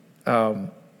 So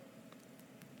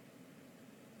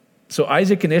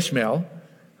Isaac and Ishmael,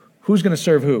 who's going to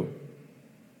serve who?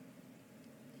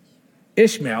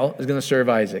 Ishmael is going to serve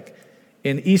Isaac.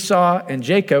 In Esau and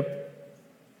Jacob,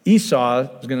 Esau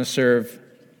is going to serve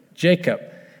Jacob.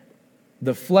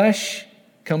 The flesh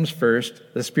comes first,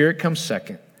 the spirit comes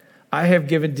second. I have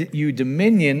given you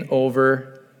dominion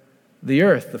over the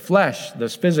earth, the flesh, the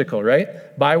physical,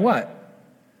 right? By what?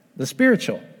 The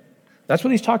spiritual. That's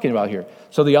what he's talking about here.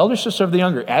 So the elders shall serve the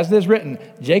younger. As it is written,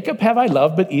 Jacob have I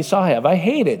loved, but Esau have I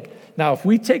hated. Now, if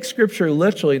we take Scripture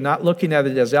literally, not looking at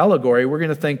it as allegory, we're going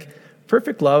to think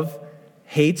perfect love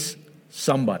hates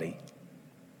somebody.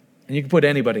 And you can put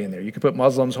anybody in there. You can put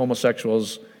Muslims,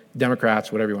 homosexuals,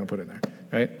 Democrats, whatever you want to put in there,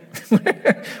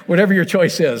 right? Whatever your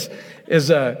choice is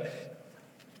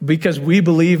because we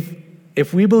believe,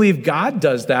 if we believe God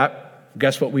does that,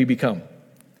 guess what we become?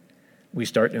 We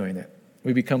start doing it.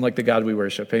 We become like the God we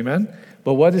worship, amen?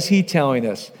 But what is he telling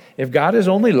us? If God is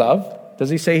only love, does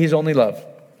he say he's only love?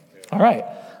 All right.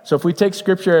 So if we take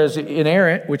Scripture as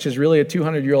inerrant, which is really a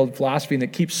 200-year-old philosophy that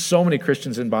keeps so many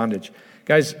Christians in bondage.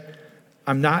 Guys,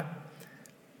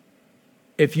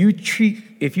 if you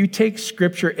take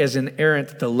Scripture as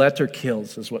inerrant, the letter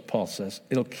kills, is what Paul says.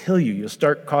 It'll kill you. You'll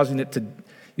start causing it to,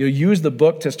 you'll use the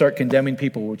book to start condemning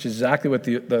people, which is exactly what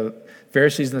the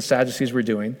Pharisees and the Sadducees were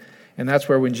doing. And that's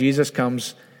where when Jesus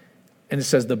comes and it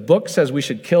says, the book says we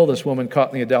should kill this woman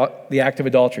caught in the act of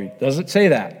adultery. Does it say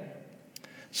that?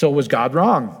 So was God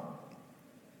wrong?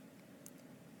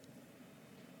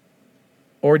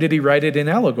 Or did he write it in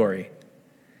allegory?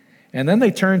 And then they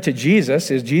turn to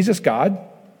Jesus. Is Jesus God?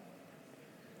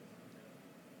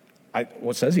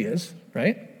 Well, it says he is,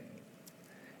 right?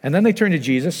 And then they turn to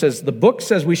Jesus, says, the book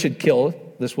says we should kill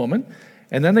this woman.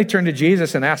 And then they turn to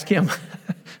Jesus and ask him,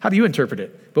 how do you interpret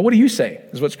it? But what do you say,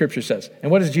 is what Scripture says. And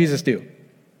what does Jesus do?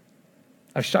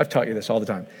 I've taught you this all the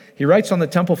time. He writes on the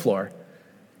temple floor,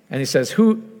 and he says,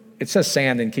 it says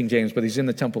sand in King James, but he's in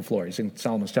the temple floor. He's in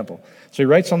Solomon's temple. So he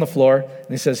writes on the floor, and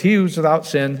he says, he who's without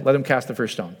sin, let him cast the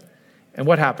first stone. And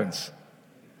what happens?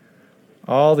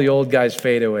 All the old guys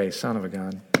fade away. Son of a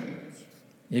gun.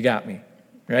 You got me,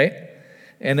 right?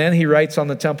 And then he writes on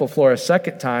the temple floor a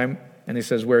second time, and he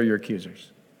says, where are your accusers?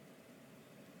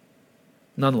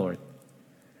 None, Lord.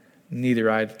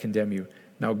 Neither I condemn you.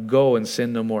 Now go and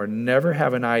sin no more. Never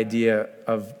have an idea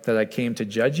of that I came to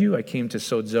judge you. I came to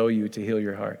sozo you, to heal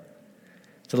your heart.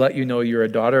 To let you know you're a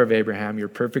daughter of Abraham. You're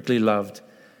perfectly loved.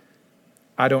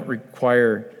 I don't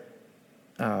require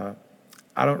a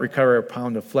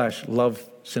pound of flesh. Love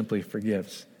simply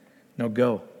forgives. Now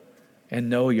go and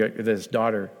know you're this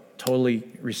daughter totally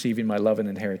receiving my love and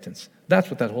inheritance. That's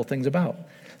what that whole thing's about.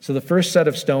 So the first set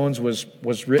of stones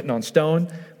was written on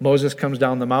stone. Moses comes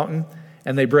down the mountain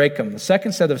and they break them. The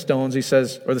second set of stones, he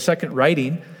says, or the second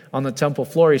writing on the temple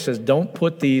floor, he says, don't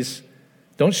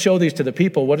show these to the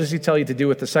people. What does he tell you to do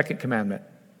with the second commandment?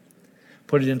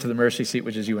 Put it into the mercy seat,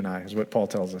 which is you and I, is what Paul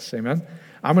tells us. Amen?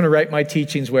 I'm going to write my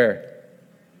teachings where?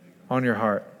 On your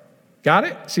heart. Got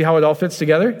it? See how it all fits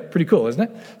together? Pretty cool, isn't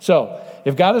it? So,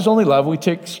 if God is only love, we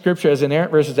take Scripture as inerrant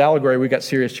versus allegory, we got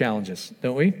serious challenges,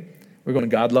 don't we? We're going,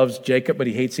 God loves Jacob, but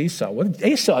he hates Esau. What did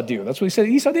Esau do? That's what he said.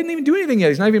 Esau didn't even do anything yet.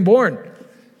 He's not even born.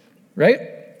 Right?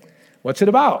 What's it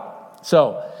about?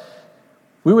 So,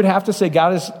 we would have to say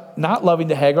God is not loving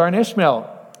to Hagar and Ishmael.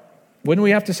 Wouldn't we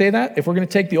have to say that? If we're going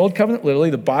to take the Old Covenant literally,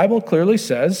 the Bible clearly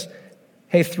says,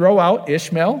 hey, throw out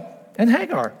Ishmael and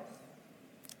Hagar.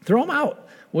 Throw them out.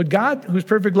 Would God, who's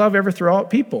perfect love, ever throw out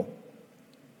people?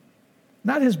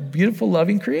 Not his beautiful,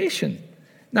 loving creation.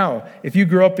 Now, if you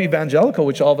grew up evangelical,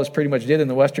 which all of us pretty much did in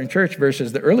the Western church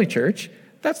versus the early church,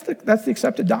 that's the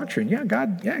accepted doctrine. Yeah,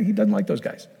 God, he doesn't like those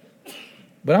guys.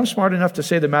 But I'm smart enough to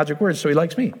say the magic words, so he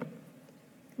likes me.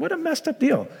 What a messed up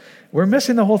deal. We're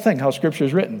missing the whole thing, how Scripture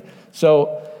is written.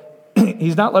 So,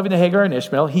 he's not loving to Hagar and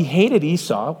Ishmael. He hated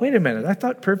Esau. Wait a minute, I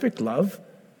thought perfect love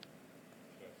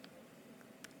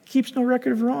keeps no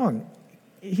record of wrong.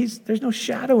 There's no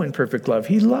shadow in perfect love.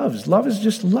 He loves. Love is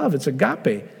just love. It's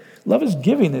agape. Love is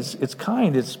giving. It's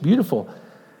kind. It's beautiful.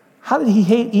 How did he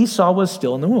hate Esau was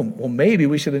still in the womb? Well, maybe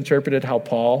we should interpret it how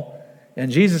Paul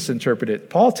and Jesus interpret it.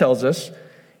 Paul tells us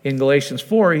in Galatians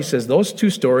 4, he says those two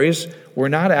stories were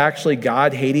not actually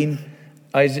God hating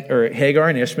Hagar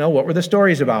and Ishmael. What were the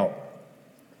stories about?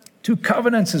 Two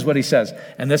covenants is what he says.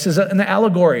 And this is an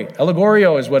allegory.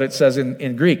 Allegorio is what it says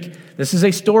in Greek. This is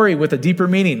a story with a deeper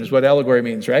meaning is what allegory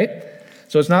means, right?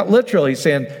 So it's not literal. He's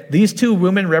saying these two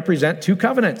women represent two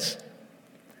covenants.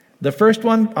 The first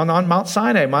one on Mount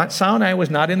Sinai. Mount Sinai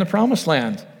was not in the promised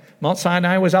land. Mount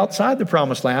Sinai was outside the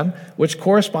promised land, which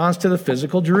corresponds to the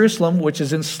physical Jerusalem, which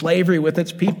is in slavery with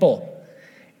its people.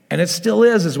 And it still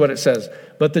is what it says.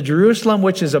 But the Jerusalem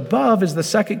which is above is the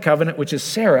second covenant, which is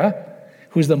Sarah,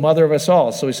 who's the mother of us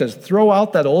all. So he says, throw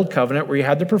out that old covenant where you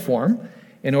had to perform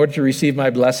in order to receive my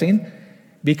blessing,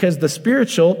 because the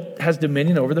spiritual has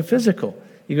dominion over the physical.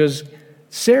 He goes,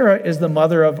 Sarah is the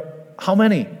mother of how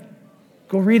many?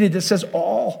 Go read it. It says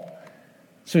all.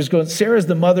 So he's going, Sarah is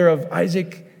the mother of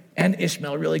Isaac and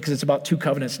Ishmael, really, because it's about two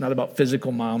covenants, not about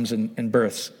physical moms and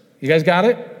births. You guys got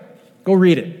it? Go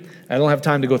read it. I don't have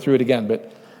time to go through it again,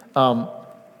 but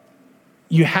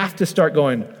you have to start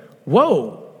going,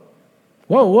 whoa,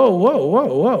 whoa, whoa, whoa, whoa,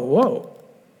 whoa, whoa.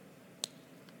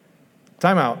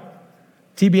 Time out.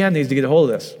 TBN needs to get a hold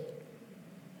of this.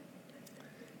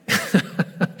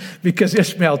 Because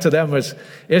Ishmael to them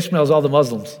Ishmael's all the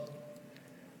Muslims.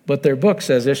 But their book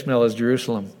says Ishmael is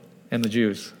Jerusalem and the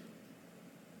Jews.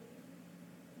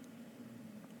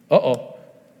 Uh-oh.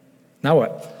 Now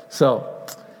what? So,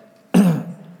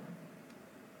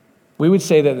 we would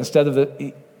say that instead of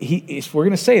if we're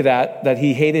going to say that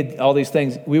he hated all these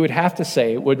things, we would have to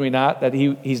say, would we not, that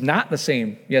he's not the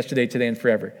same yesterday, today, and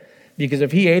forever. Because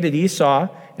if he hated Esau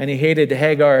and he hated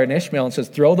Hagar and Ishmael and says,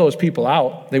 throw those people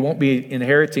out, they won't be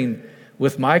inheriting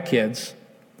with my kids,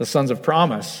 the sons of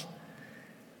promise.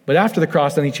 But after the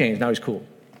cross, then he changed. Now he's cool.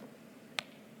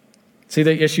 See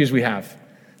the issues we have.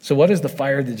 So what is the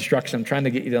fire of the destruction? I'm trying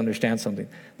to get you to understand something.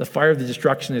 The fire of the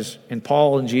destruction is, and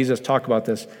Paul and Jesus talk about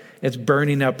this, it's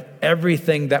burning up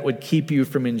everything that would keep you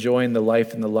from enjoying the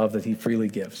life and the love that he freely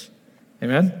gives.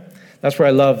 Amen? That's where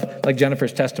I love, like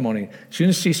Jennifer's testimony. As soon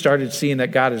as she started seeing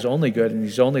that God is only good and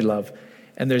he's only love,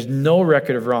 and there's no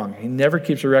record of wrong. He never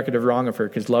keeps a record of wrong of her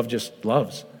because love just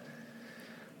loves.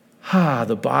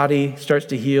 The body starts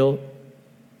to heal.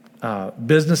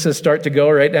 Businesses start to go,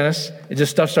 right, Dennis?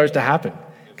 Stuff starts to happen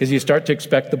because you start to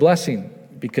expect the blessing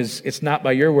because it's not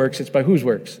by your works, it's by whose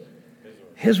works?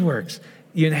 His works.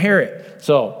 You inherit.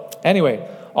 So, anyway,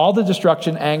 all the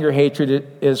destruction, anger, hatred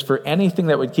is for anything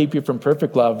that would keep you from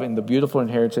perfect love and the beautiful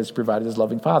inheritance provided as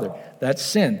loving Father. That's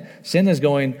sin. Sin is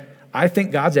going, I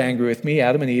think God's angry with me,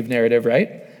 Adam and Eve narrative,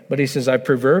 right? But he says, I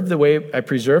preserved the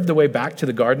way back to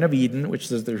the Garden of Eden,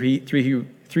 which is the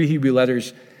three Hebrew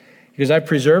letters. Because I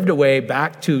preserved a way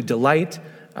back to delight,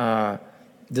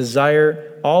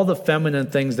 desire, all the feminine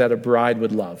things that a bride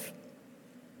would love.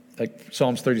 Like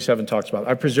Psalms 37 talks about.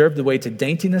 I preserved the way to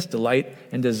daintiness, delight,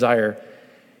 and desire.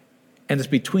 And it's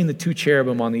between the two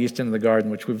cherubim on the east end of the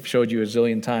garden, which we've showed you a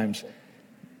zillion times.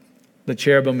 The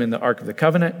cherubim in the Ark of the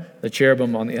Covenant, the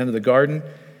cherubim on the end of the garden,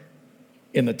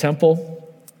 in the temple.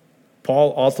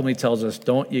 Paul ultimately tells us,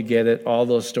 don't you get it? All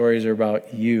those stories are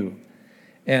about you.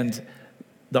 And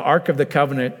the Ark of the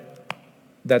Covenant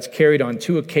that's carried on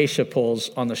two acacia poles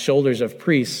on the shoulders of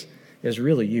priests is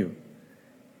really you.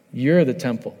 You're the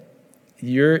temple.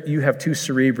 You have two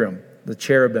cerebrum, the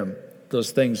cherubim,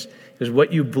 those things. Because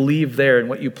what you believe there and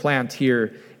what you plant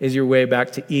here is your way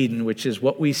back to Eden, which is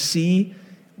what we see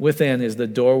within is the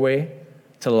doorway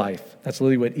to life. That's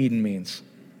literally what Eden means.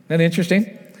 Isn't that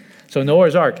interesting? So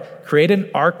Noah's Ark, create an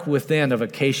ark within of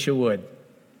acacia wood.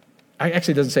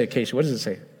 Actually, it doesn't say acacia. What does it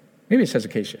say? Maybe it says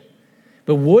acacia.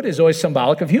 But wood is always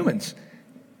symbolic of humans.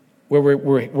 Where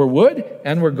we're wood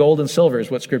and we're gold and silver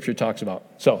is what Scripture talks about.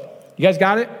 So, you guys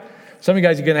got it? Some of you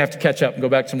guys are going to have to catch up and go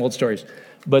back to some old stories.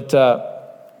 But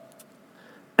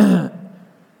the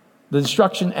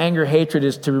destruction, anger, hatred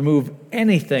is to remove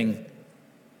anything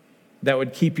that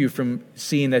would keep you from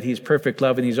seeing that he's perfect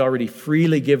love and he's already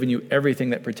freely given you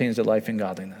everything that pertains to life and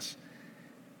godliness.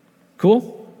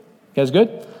 Cool? You guys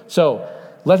good? So,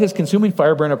 let his consuming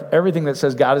fire burn up everything that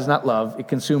says God is not love. It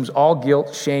consumes all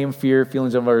guilt, shame, fear,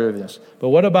 feelings of unworthiness. But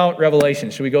what about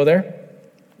Revelation? Should we go there?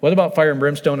 What about fire and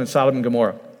brimstone and Sodom and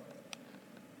Gomorrah?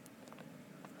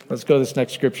 Let's go to this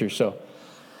next scripture. So,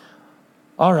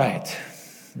 all right.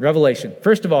 Revelation.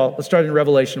 First of all, let's start in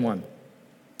Revelation 1.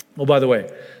 Oh, by the way,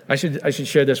 I should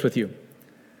share this with you.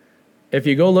 If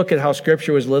you go look at how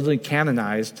Scripture was literally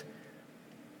canonized,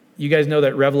 you guys know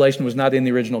that Revelation was not in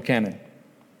the original canon.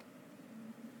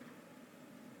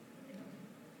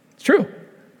 It's true.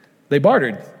 They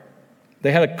bartered.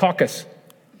 They had a caucus.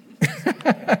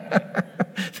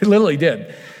 They literally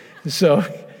did. So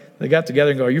they got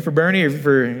together and go, are you for Bernie or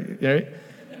for... You know?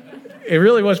 It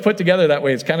really was put together that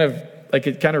way. It's kind of like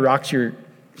it kind of rocks your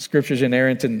Scriptures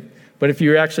inerrant. But if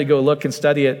you actually go look and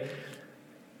study it...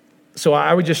 So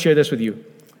I would just share this with you.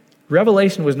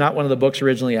 Revelation was not one of the books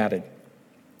originally added.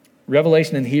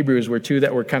 Revelation and Hebrews were two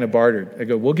that were kind of bartered. I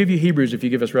go, we'll give you Hebrews if you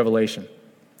give us Revelation.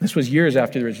 This was years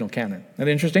after the original canon. Isn't that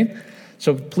interesting?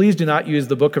 So please do not use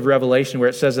the book of Revelation where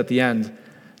it says at the end,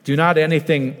 do not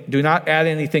add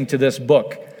anything to this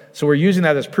book. So we're using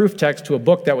that as proof text to a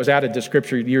book that was added to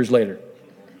Scripture years later.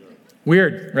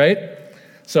 Weird, right?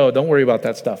 So don't worry about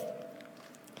that stuff.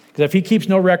 Because if he keeps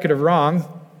no record of wrong,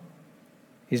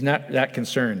 he's not that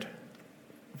concerned.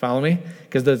 Follow me?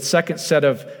 Because the second set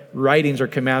of writings or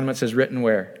commandments is written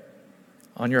where?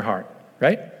 On your heart,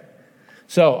 right?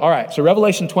 So, all right, so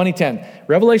Revelation 20:10.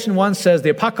 Revelation 1 says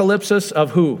the apocalypsis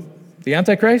of who? The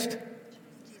Antichrist?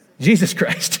 Jesus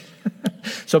Christ.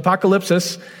 So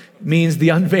apocalypsis means the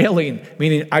unveiling,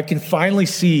 meaning I can finally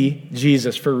see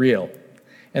Jesus for real.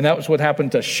 And that was what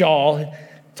happened to Shaul,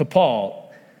 to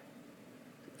Paul.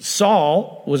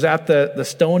 Saul was at the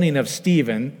stoning of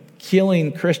Stephen,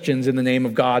 killing Christians in the name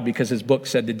of God because his book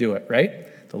said to do it,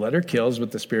 right? The letter kills,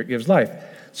 but the Spirit gives life.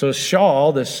 So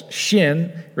Shaul, this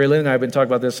shin, Raylene and I have been talking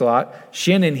about this a lot.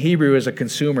 Shin in Hebrew is a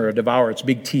consumer, a devourer. It's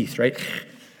big teeth, right?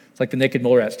 It's like the naked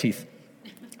mole rat's teeth.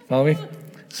 Follow me?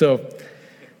 So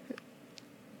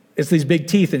it's these big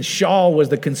teeth, and Shaul was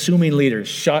the consuming leader.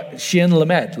 Shin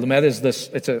Lamed. Lamed is this,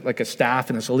 it's like a staff,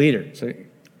 and it's a leader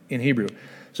in Hebrew.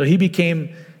 So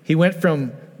he went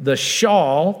from the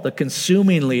Shaul, the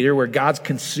consuming leader, where God's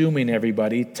consuming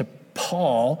everybody, to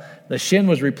Paul. The shin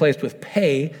was replaced with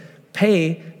pei.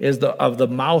 Pei is of the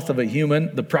mouth of a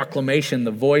human, the proclamation,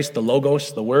 the voice, the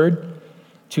logos, the word,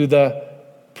 to the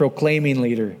proclaiming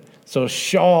leader. So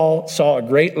Shaul saw a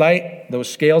great light.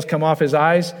 Those scales come off his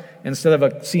eyes. Instead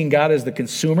of seeing God as the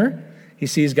consumer, he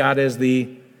sees God as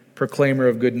the proclaimer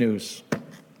of good news.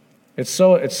 It's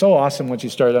so awesome once you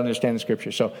start understanding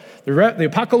Scripture. So the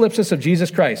apocalypsis of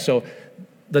Jesus Christ. So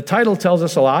the title tells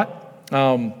us a lot.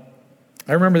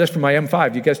 I remember this from my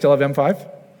M5. Do you guys still have M5?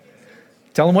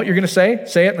 Tell them what you're going to say.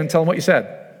 Say it, and then tell them what you said.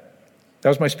 That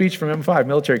was my speech from M5,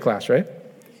 military class, right?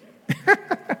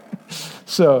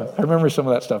 So I remember some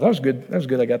of that stuff. That was good.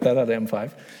 I got that out of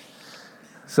M5.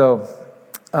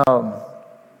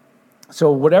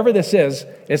 So whatever this is,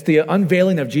 it's the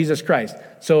unveiling of Jesus Christ.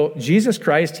 So Jesus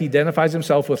Christ, he identifies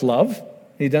himself with love.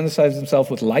 He identifies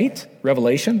himself with light.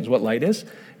 Revelation is what light is.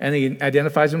 And he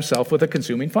identifies himself with a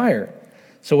consuming fire.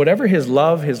 So whatever his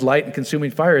love, his light, and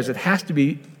consuming fire is, it has to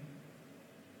be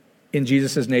in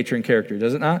Jesus' nature and character,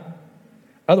 does it not?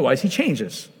 Otherwise, he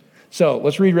changes. So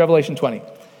let's read Revelation 20.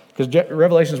 Because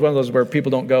Revelation is one of those where people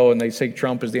don't go and they say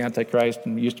Trump is the Antichrist,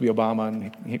 and it used to be Obama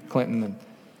and Clinton, and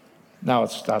now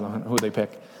it's, I don't know who they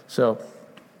pick. So,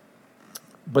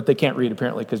 but they can't read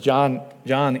apparently, because John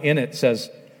in it says,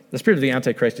 the spirit of the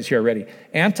Antichrist is here already.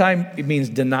 It means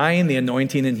denying the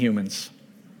anointing in humans.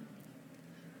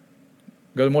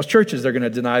 Go to most churches, they're going to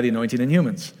deny the anointing in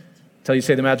humans until you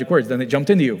say the magic words. Then they jumped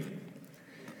into you.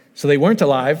 So they weren't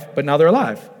alive, but now they're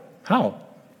alive. How?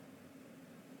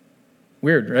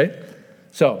 Weird, right?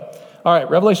 So, all right,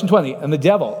 Revelation 20. And the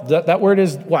devil, that word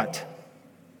is what?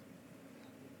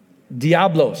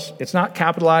 Diablos. It's not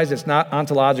capitalized. It's not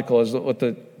ontological, is what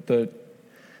the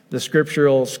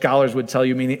scriptural scholars would tell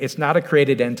you, meaning it's not a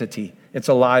created entity. It's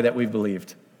a lie that we've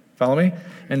believed. Follow me?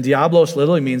 And diablos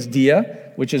literally means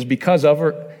dia, which is because of,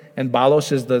 and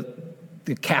balos is the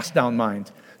cast down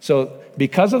mind. So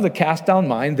because of the cast down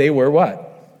mind, they were what?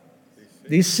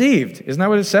 Deceived. Isn't that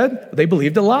what it said? They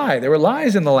believed a lie. There were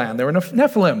lies in the land. There were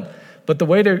Nephilim. But the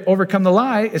way to overcome the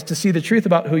lie is to see the truth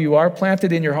about who you are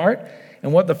planted in your heart,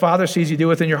 and what the Father sees you do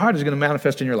within your heart is going to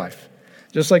manifest in your life.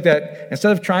 Just like that,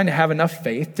 instead of trying to have enough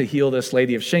faith to heal this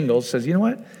lady of shingles, says, you know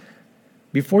what?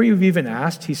 Before you've even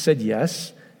asked, he said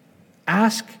yes.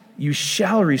 Ask, you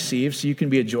shall receive, so you can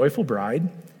be a joyful bride.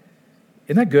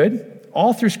 Isn't that good?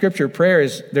 All through Scripture, prayer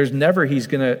is, there's never he's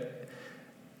going to,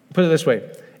 put it this way,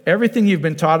 everything you've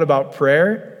been taught about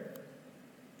prayer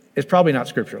is probably not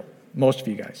scriptural, most of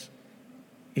you guys.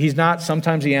 He's not,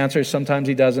 sometimes he answers, sometimes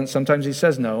he doesn't, sometimes he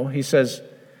says no. He says,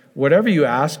 whatever you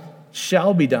ask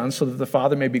shall be done so that the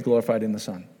Father may be glorified in the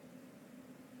Son.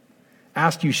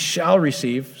 Ask, you shall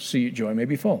receive, so your joy may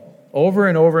be full. Over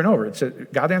and over and over. It's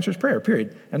God answers prayer,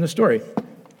 period. End of story,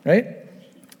 right?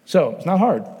 So, it's not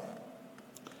hard.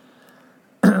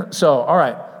 So, all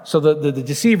right. So the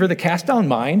deceiver, the cast down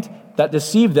mind that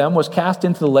deceived them was cast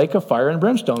into the lake of fire and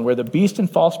brimstone, where the beast and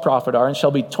false prophet are and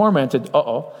shall be tormented.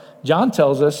 John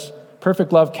tells us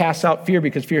perfect love casts out fear,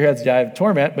 because fear has the eye of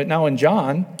torment. But now in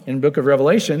John, in the book of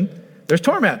Revelation, there's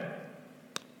torment.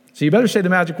 So you better say the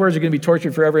magic words, are going to be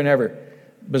tortured forever and ever.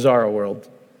 Bizarro world.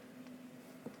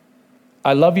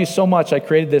 I love you so much, I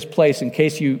created this place. In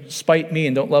case you spite me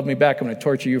and don't love me back, I'm going to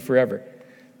torture you forever.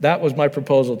 That was my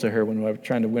proposal to her when I was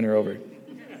trying to win her over.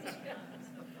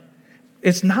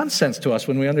 It's nonsense to us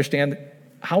when we understand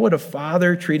how would a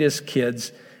father treat his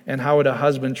kids and how would a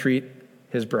husband treat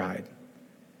his bride.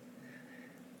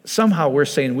 Somehow we're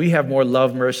saying we have more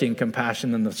love, mercy, and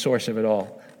compassion than the source of it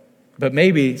all. But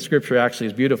maybe Scripture actually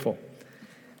is beautiful.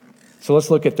 So let's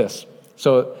look at this.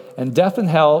 So, and death and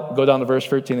hell, go down to verse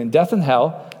 13. And death and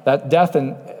hell, that death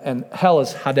and hell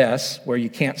is Hades, where you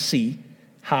can't see.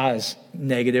 Ha is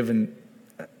negative and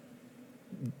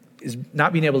is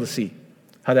not being able to see.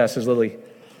 Hades is literally,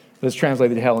 it's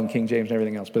translated hell in King James and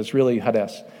everything else, but it's really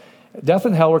Hades. Death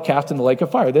and hell were cast in the lake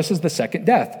of fire. This is the second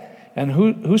death. And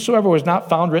whosoever was not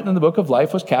found written in the book of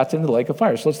life was cast into the lake of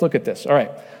fire. So let's look at this. All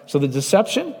right. So the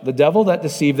deception, the devil that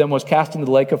deceived them was cast into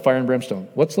the lake of fire and brimstone.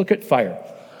 Let's look at fire.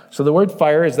 So the word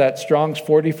fire is that Strong's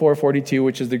 4442,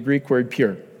 which is the Greek word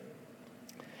pure.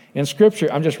 In Scripture,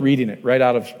 I'm just reading it right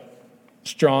out of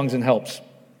Strong's and Helps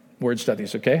word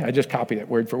studies, okay? I just copied it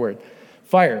word for word.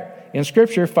 Fire. In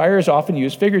Scripture, fire is often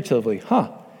used figuratively.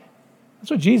 That's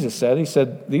what Jesus said. He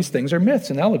said these things are myths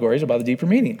and allegories about a deeper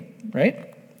meaning,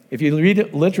 right? If you read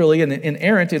it literally and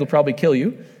inerrant, it'll probably kill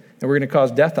you, and we're going to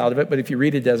cause death out of it. But if you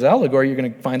read it as allegory, you're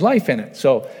going to find life in it.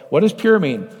 So what does pure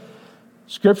mean?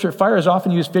 Scripture, fire is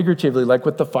often used figuratively, like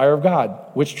with the fire of God,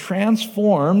 which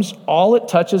transforms all it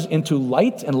touches into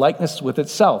light and likeness with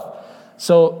itself.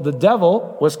 So the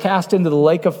devil was cast into the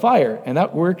lake of fire, and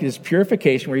that work is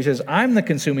purification, where he says, I'm the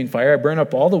consuming fire. I burn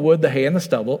up all the wood, the hay, and the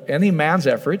stubble, any man's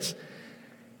efforts,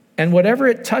 and whatever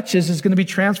it touches is going to be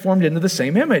transformed into the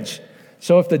same image.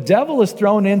 So if the devil is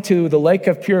thrown into the lake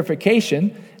of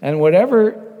purification, and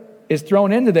whatever is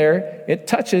thrown into there, it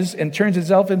touches and turns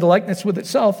itself into likeness with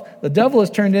itself, the devil is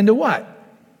turned into what?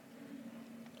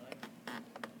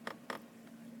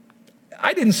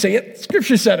 I didn't say it.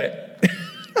 Scripture said it.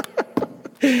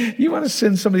 You want to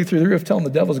send somebody through the roof, tell them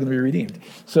the devil's going to be redeemed.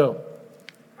 So,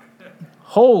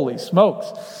 holy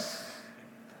smokes.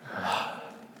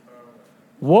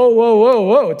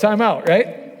 Whoa, time out,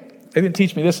 right? They didn't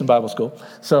teach me this in Bible school.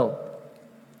 So,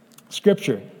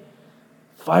 Scripture,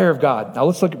 fire of God. Now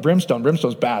let's look at brimstone.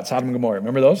 Brimstone's bad, Sodom and Gomorrah.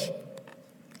 Remember those?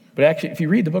 But actually, if you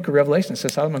read the book of Revelation, it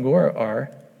says Sodom and Gomorrah are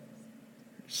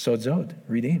sodzod,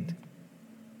 redeemed.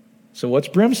 So what's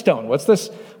brimstone? What's this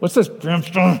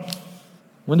brimstone?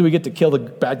 When do we get to kill the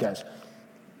bad guys?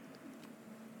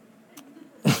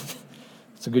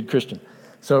 It's a good Christian.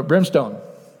 So brimstone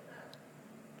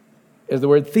is the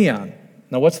word theon.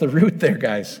 Now what's the root there,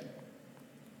 guys?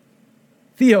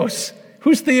 Theos.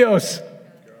 Who's Theos?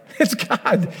 It's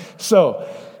God. So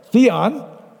theon,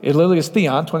 it literally is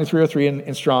theon, 2303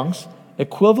 in Strong's,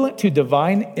 equivalent to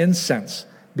divine incense,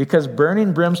 because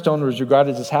burning brimstone was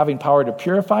regarded as having power to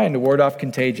purify and to ward off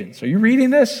contagion. So are you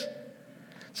reading this?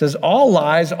 It says all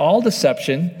lies, all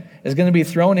deception is going to be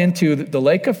thrown into the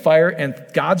lake of fire and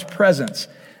God's presence.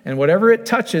 And whatever it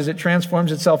touches, it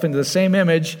transforms itself into the same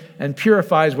image and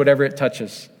purifies whatever it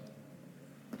touches.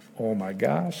 Oh my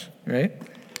gosh, right?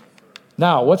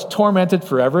 Now, what's tormented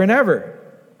forever and ever?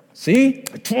 See?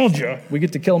 I told you. We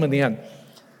get to kill him in the end.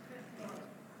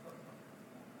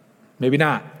 Maybe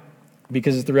not,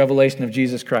 because it's the revelation of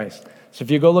Jesus Christ. So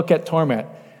if you go look at torment,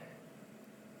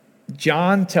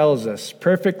 John tells us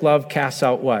perfect love casts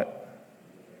out what?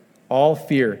 All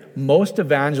fear. Most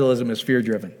evangelism is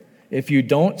fear-driven. If you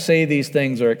don't say these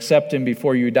things or accept him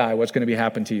before you die, what's going to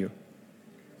happen to you?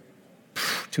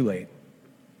 Too late.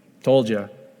 Told you.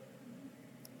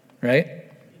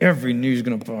 Right? Every knee's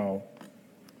going to bow.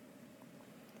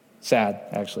 Sad,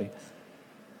 actually.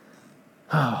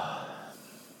 Because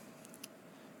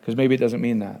maybe it doesn't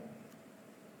mean that.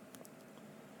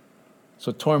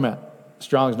 So torment.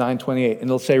 Strong's 928, and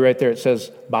it'll say right there, it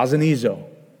says basanizo,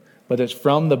 but it's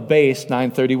from the base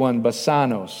 931,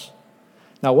 basanos.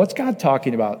 Now, what's God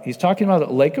talking about? He's talking about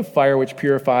a lake of fire which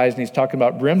purifies, and he's talking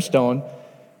about brimstone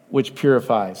which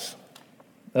purifies.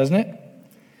 Doesn't it?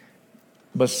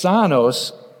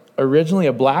 Basanos, originally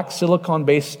a black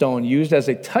silicone-based stone used as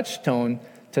a touchstone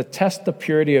to test the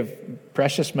purity of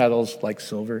precious metals like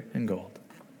silver and gold.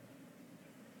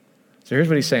 So here's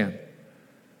what he's saying.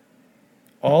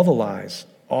 All the lies,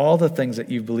 all the things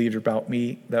that you've believed about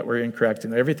me that were incorrect,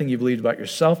 and everything you believed about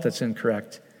yourself that's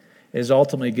incorrect is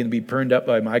ultimately going to be burned up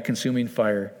by my consuming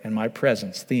fire and my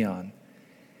presence, Theon.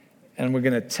 And we're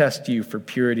going to test you for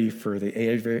purity for the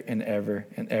ever and ever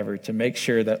and ever to make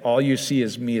sure that all you see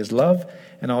is me is love,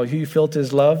 and all you felt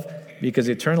is love, because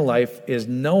eternal life is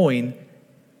knowing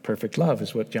perfect love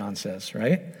is what John says,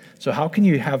 right? So how can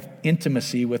you have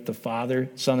intimacy with the Father,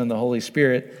 Son, and the Holy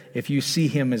Spirit if you see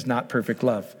him as not perfect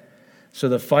love? So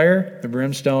the fire, the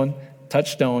brimstone,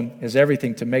 touchstone is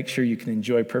everything to make sure you can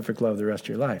enjoy perfect love the rest of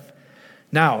your life.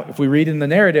 Now, if we read in the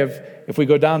narrative, if we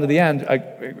go down to the end,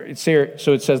 it's here.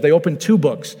 So it says they opened two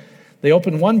books. They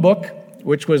opened one book,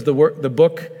 which was the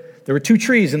book. There were two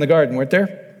trees in the garden, weren't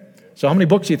there? So how many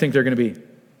books do you think there are going to be?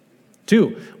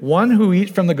 Two. One who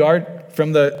eats from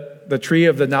the tree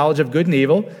of the knowledge of good and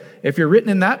evil. If you're written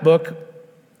in that book,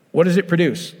 what does it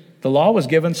produce? The law was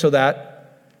given so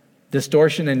that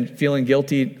distortion and feeling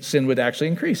guilty, sin would actually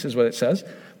increase, is what it says.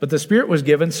 But the Spirit was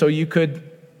given so you could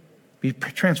be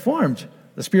transformed.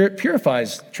 The Spirit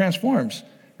purifies, transforms,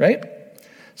 right?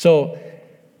 So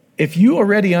if you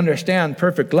already understand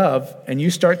perfect love and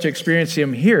you start to experience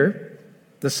him here,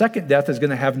 The second death is going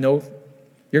to have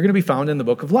you're going to be found in the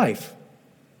book of life.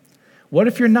 What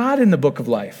if you're not in the book of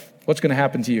life? What's going to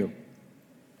happen to you?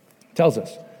 It tells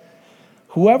us.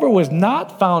 Whoever was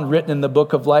not found written in the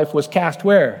book of life was cast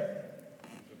where?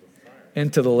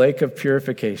 Into the lake of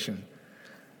purification.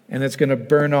 And it's going to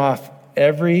burn off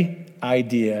every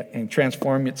idea and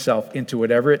transform itself into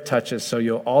whatever it touches, so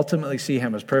you'll ultimately see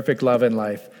him as perfect love and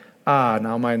life.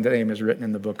 Now my name is written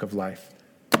in the book of life.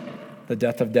 The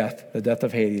death of death, the death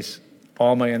of Hades.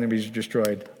 All my enemies are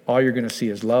destroyed. All you're going to see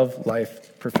is love,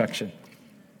 life, perfection.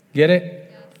 Get it?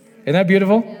 Yes. Isn't that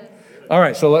beautiful? Yes. All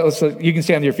right, so you can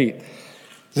stand to your feet.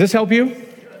 Does this help you?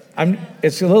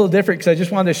 It's a little different because I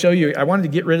just wanted to show you, I wanted to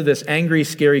get rid of this angry,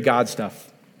 scary God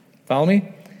stuff. Follow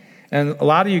me? And a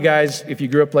lot of you guys, if you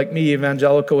grew up like me,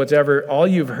 evangelical, whatever, all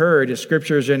you've heard is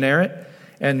scriptures inerrant.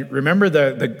 And remember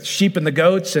the sheep and the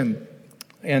goats and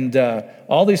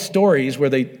all these stories where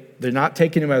they're not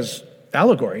taking them as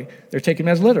allegory, they're taking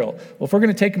them as literal. Well, if we're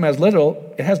going to take them as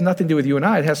literal, it has nothing to do with you and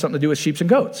I. It has something to do with sheep and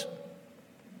goats.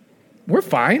 We're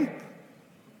fine.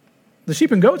 The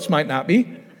sheep and goats might not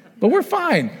be, but we're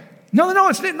fine. No,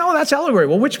 that's allegory.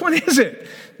 Well, which one is it?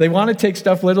 They want to take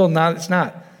stuff literal, and it's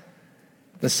not.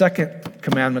 The second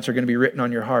commandments are going to be written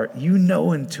on your heart. You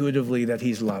know intuitively that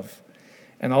he's love.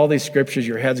 And all these scriptures,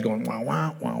 your head's going, wah,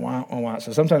 wah, wah, wah, wah, wah.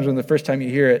 So sometimes when the first time you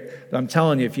hear it, I'm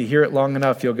telling you, if you hear it long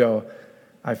enough, you'll go,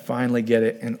 I finally get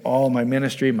it. And all my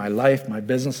ministry, my life, my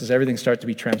businesses, everything starts to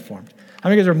be transformed. How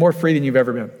many of you guys are more free than you've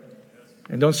ever been?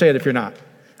 And don't say it if you're not.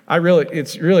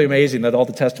 It's really amazing that all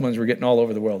the testimonies we're getting all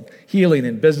over the world. Healing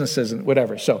and businesses and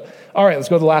whatever. So, all right, let's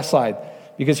go to the last slide.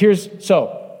 Because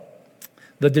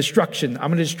the destruction. I'm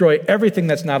going to destroy everything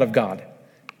that's not of God.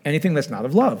 Anything that's not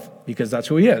of love. Because that's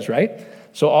who he is, right?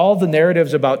 So all the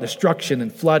narratives about destruction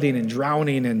and flooding and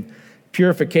drowning and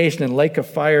purification and lake of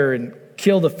fire and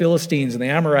kill the Philistines and the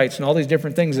Amorites and all these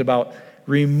different things about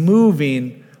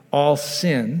removing all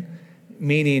sin,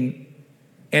 meaning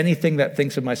anything that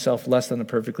thinks of myself less than a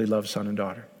perfectly loved son and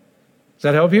daughter. Does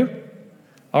that help you?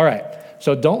 All right.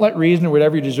 So don't let reason or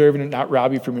whatever you deserve and not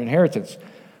rob you from your inheritance.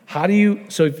 I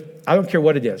don't care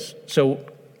what it is. So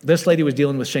this lady was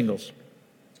dealing with shingles.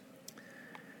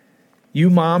 You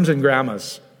moms and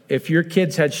grandmas, if your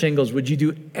kids had shingles, would you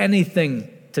do anything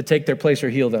to take their place or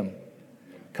heal them?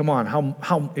 Come on,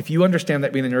 how if you understand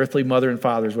that being an earthly mother and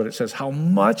father is what it says, how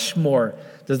much more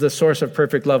does the source of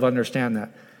perfect love understand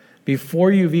that?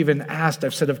 Before you've even asked,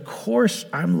 I've said, of course,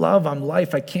 I'm love, I'm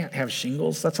life, I can't have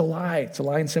shingles. That's a lie. It's a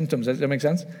lie in symptoms. Does that make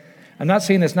sense? I'm not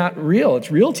saying it's not real. It's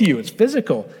real to you. It's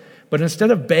physical. But instead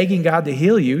of begging God to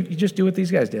heal you, you just do what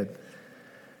these guys did.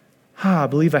 I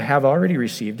believe I have already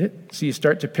received it. So you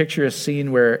start to picture a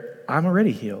scene where I'm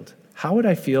already healed. How would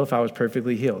I feel if I was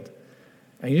perfectly healed?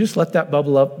 And you just let that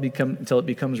bubble up until it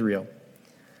becomes real.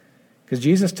 Because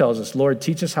Jesus tells us, Lord,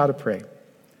 teach us how to pray.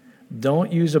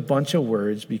 Don't use a bunch of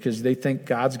words because they think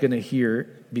God's going to hear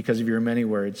because of your many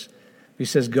words. He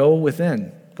says, go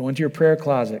within. Go into your prayer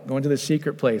closet. Go into the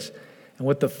secret place. And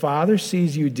what the Father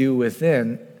sees you do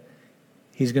within,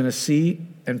 he's going to see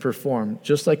and perform.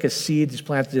 Just like a seed is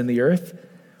planted in the earth,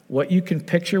 what you can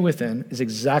picture within is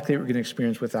exactly what we're going to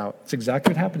experience without. It's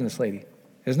exactly what happened to this lady,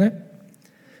 isn't it?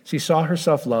 She saw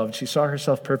herself loved. She saw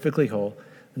herself perfectly whole.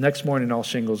 The next morning, all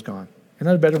shingles gone. Isn't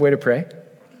that a better way to pray?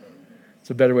 It's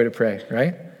a better way to pray,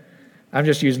 right? I'm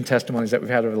just using testimonies that we've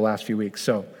had over the last few weeks.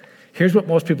 So here's what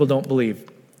most people don't believe.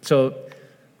 So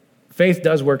faith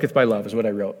does worketh by love is what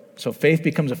I wrote. So faith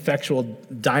becomes effectual,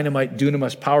 dynamite,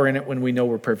 dunamis power in it when we know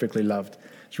we're perfectly loved.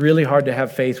 It's really hard to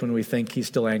have faith when we think he's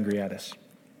still angry at us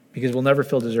because we'll never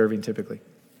feel deserving typically.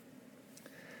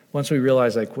 Once we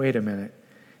realize, like, wait a minute,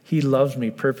 he loves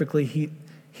me perfectly.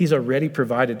 He's already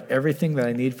provided everything that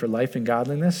I need for life and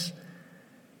godliness.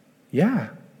 Yeah.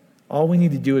 All we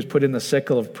need to do is put in the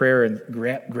sickle of prayer and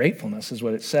gratefulness is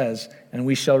what it says, and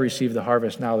we shall receive the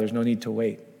harvest now. There's no need to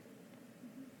wait.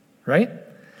 Right?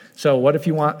 So what if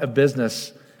you want a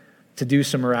business to do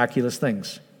some miraculous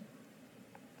things?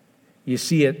 You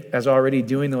see it as already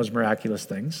doing those miraculous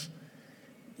things.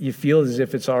 You feel as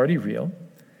if it's already real.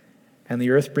 And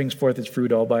the earth brings forth its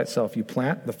fruit all by itself. You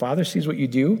plant, the Father sees what you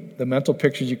do, the mental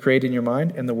pictures you create in your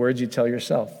mind, and the words you tell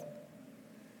yourself.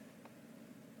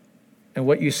 And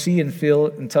what you see and feel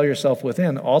and tell yourself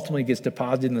within ultimately gets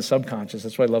deposited in the subconscious.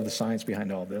 That's why I love the science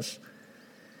behind all this.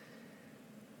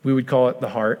 We would call it the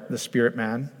heart, the spirit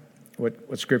man,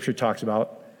 what Scripture talks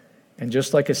about. And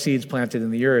just like a seed's planted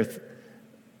in the earth,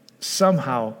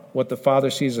 somehow what the Father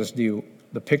sees us do,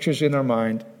 the pictures in our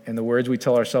mind and the words we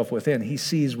tell ourselves within, he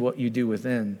sees what you do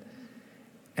within.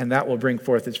 And that will bring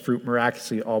forth its fruit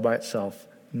miraculously all by itself.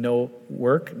 No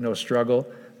work, no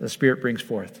struggle. The Spirit brings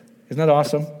forth. Isn't that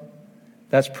awesome?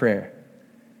 That's prayer.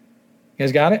 You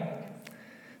guys got it?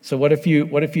 So what if you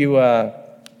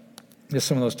just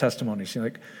some of those testimonies,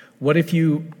 like, what if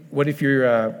you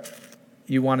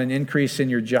want an increase in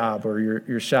your job or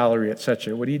your salary,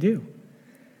 etc.? What do?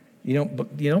 You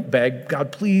don't beg,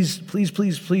 God, please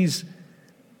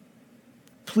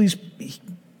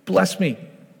bless me.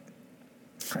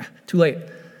 Too late.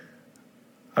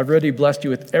 I've already blessed you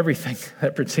with everything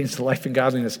that pertains to life and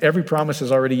godliness. Every promise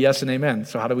is already yes and amen.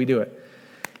 So how do we do it?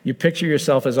 You picture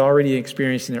yourself as already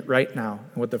experiencing it right now.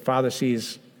 And what the Father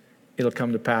sees, it'll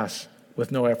come to pass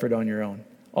with no effort on your own.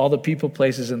 All the people,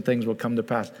 places, and things will come to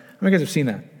pass. How many guys have seen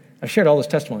that? I've shared all those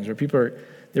testimonies where people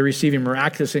they're receiving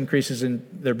miraculous increases in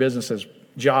their businesses,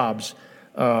 jobs,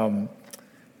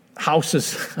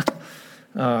 houses,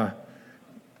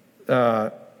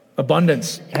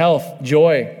 abundance, health,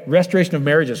 joy, restoration of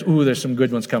marriages. Ooh, there's some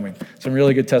good ones coming. Some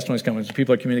really good testimonies coming. Some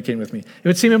people are communicating with me. It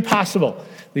would seem impossible,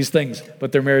 these things,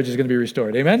 but their marriage is going to be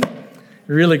restored. Amen?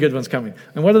 Really good ones coming.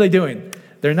 And what are they doing?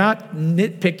 They're not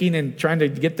nitpicking and trying to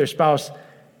get their spouse.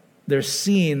 They're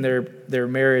seeing their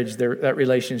marriage, that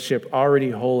relationship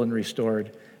already whole and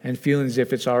restored and feeling as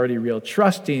if it's already real,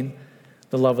 trusting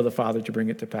the love of the Father to bring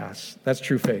it to pass. That's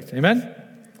true faith. Amen?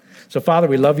 So, Father,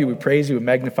 we love you, we praise you, we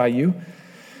magnify you.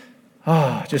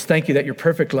 Just thank you that you're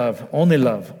perfect love, only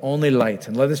light.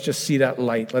 And let us just see that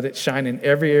light. Let it shine in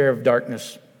every area of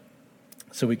darkness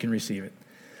so we can receive it.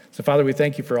 So, Father, we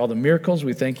thank you for all the miracles.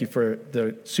 We thank you for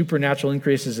the supernatural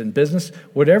increases in business.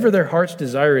 Whatever their heart's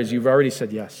desire is, you've already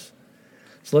said yes.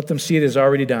 So let them see it as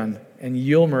already done, and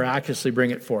you'll miraculously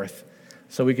bring it forth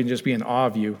so we can just be in awe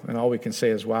of you, and all we can say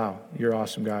is, wow, you're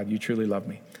awesome, God. You truly love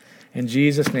me. In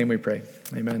Jesus' name we pray.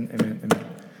 Amen, amen, amen.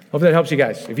 Hope that helps you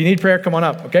guys. If you need prayer, come on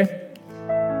up, okay?